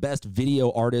 He's the best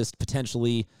video artist,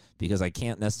 potentially, because I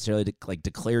can't necessarily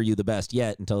declare you the best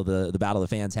yet until the Battle of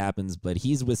the Fans happens, but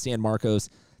he's with San Marcos.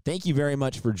 Thank you very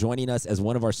much for joining us as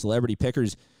one of our celebrity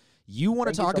pickers. You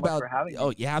want to talk about?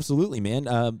 Oh, yeah, absolutely,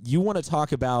 man. You want to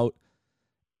talk about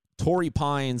Torrey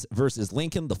Pines versus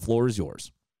Lincoln? The floor is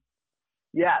yours.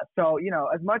 Yeah. So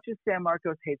as much as San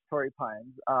Marcos hates Torrey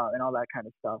Pines and all that kind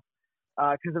of stuff,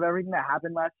 because of everything that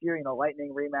happened last year,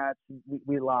 Lightning rematch,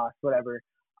 we lost, whatever.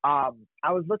 I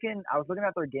was looking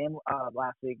at their game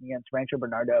last week against Rancho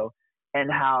Bernardo,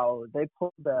 and how they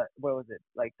pulled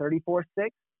 34-6.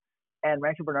 And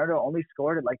Rancho Bernardo only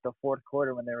scored at the fourth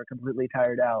quarter when they were completely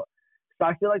tired out. So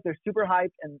I feel like they're super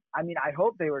hyped, and I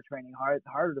hope they were training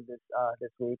harder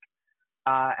this week.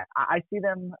 I see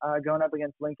them going up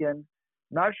against Lincoln.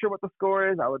 Not sure what the score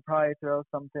is. I would probably throw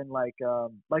something like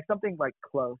something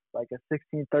close, like a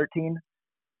 16-13.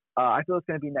 I feel it's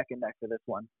going to be neck and neck for this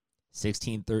one.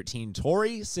 16-13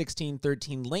 Torrey,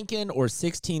 16-13 Lincoln, or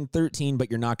 16-13, but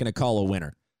you're not going to call a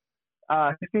winner.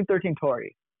 16-13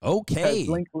 Torrey. Okay.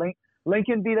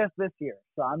 Lincoln beat us this year,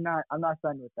 so I'm not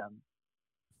signed with them.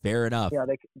 Fair enough.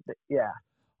 Yeah.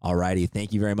 All righty.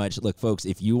 Thank you very much. Look, folks,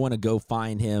 if you want to go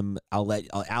find him, I'll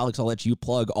let you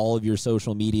plug all of your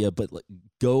social media, but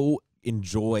go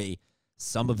enjoy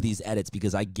some of these edits,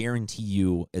 because I guarantee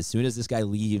you, as soon as this guy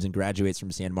leaves and graduates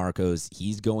from San Marcos,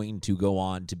 he's going to go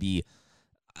on to be,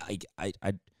 I'm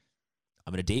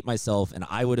going to date myself, and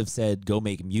I would have said go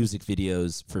make music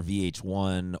videos for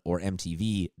VH1 or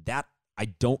MTV. That I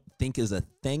don't think is a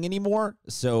thing anymore.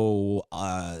 So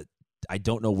I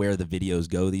don't know where the videos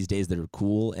go these days that are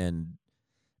cool.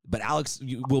 But Alex,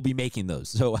 you will be making those.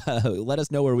 So let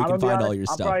us know where we can find all your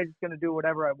stuff. I'm probably just going to do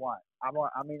whatever I want.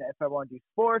 If I want to do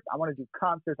sports, I want to do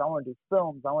concerts, I want to do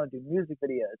films, I want to do music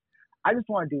videos. I just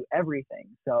want to do everything.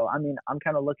 So, I'm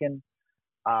kind of looking.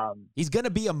 He's going to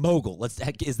be a mogul.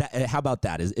 How about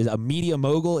that? Is a media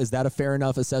mogul? Is that a fair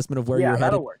enough assessment of where you're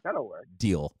headed? That'll work.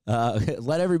 Deal.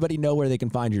 Let everybody know where they can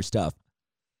find your stuff.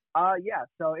 Yeah.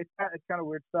 So it's kind of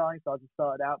weird spelling, so I'll just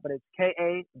spell it out. But it's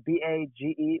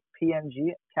KABAGE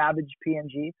PNG, Cabbage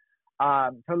PNG.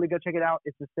 Totally go check it out.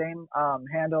 It's the same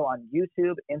handle on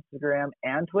YouTube, Instagram,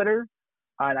 and Twitter,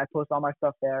 and I post all my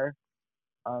stuff there.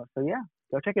 So yeah,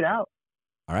 go check it out.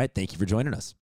 All right. Thank you for joining us.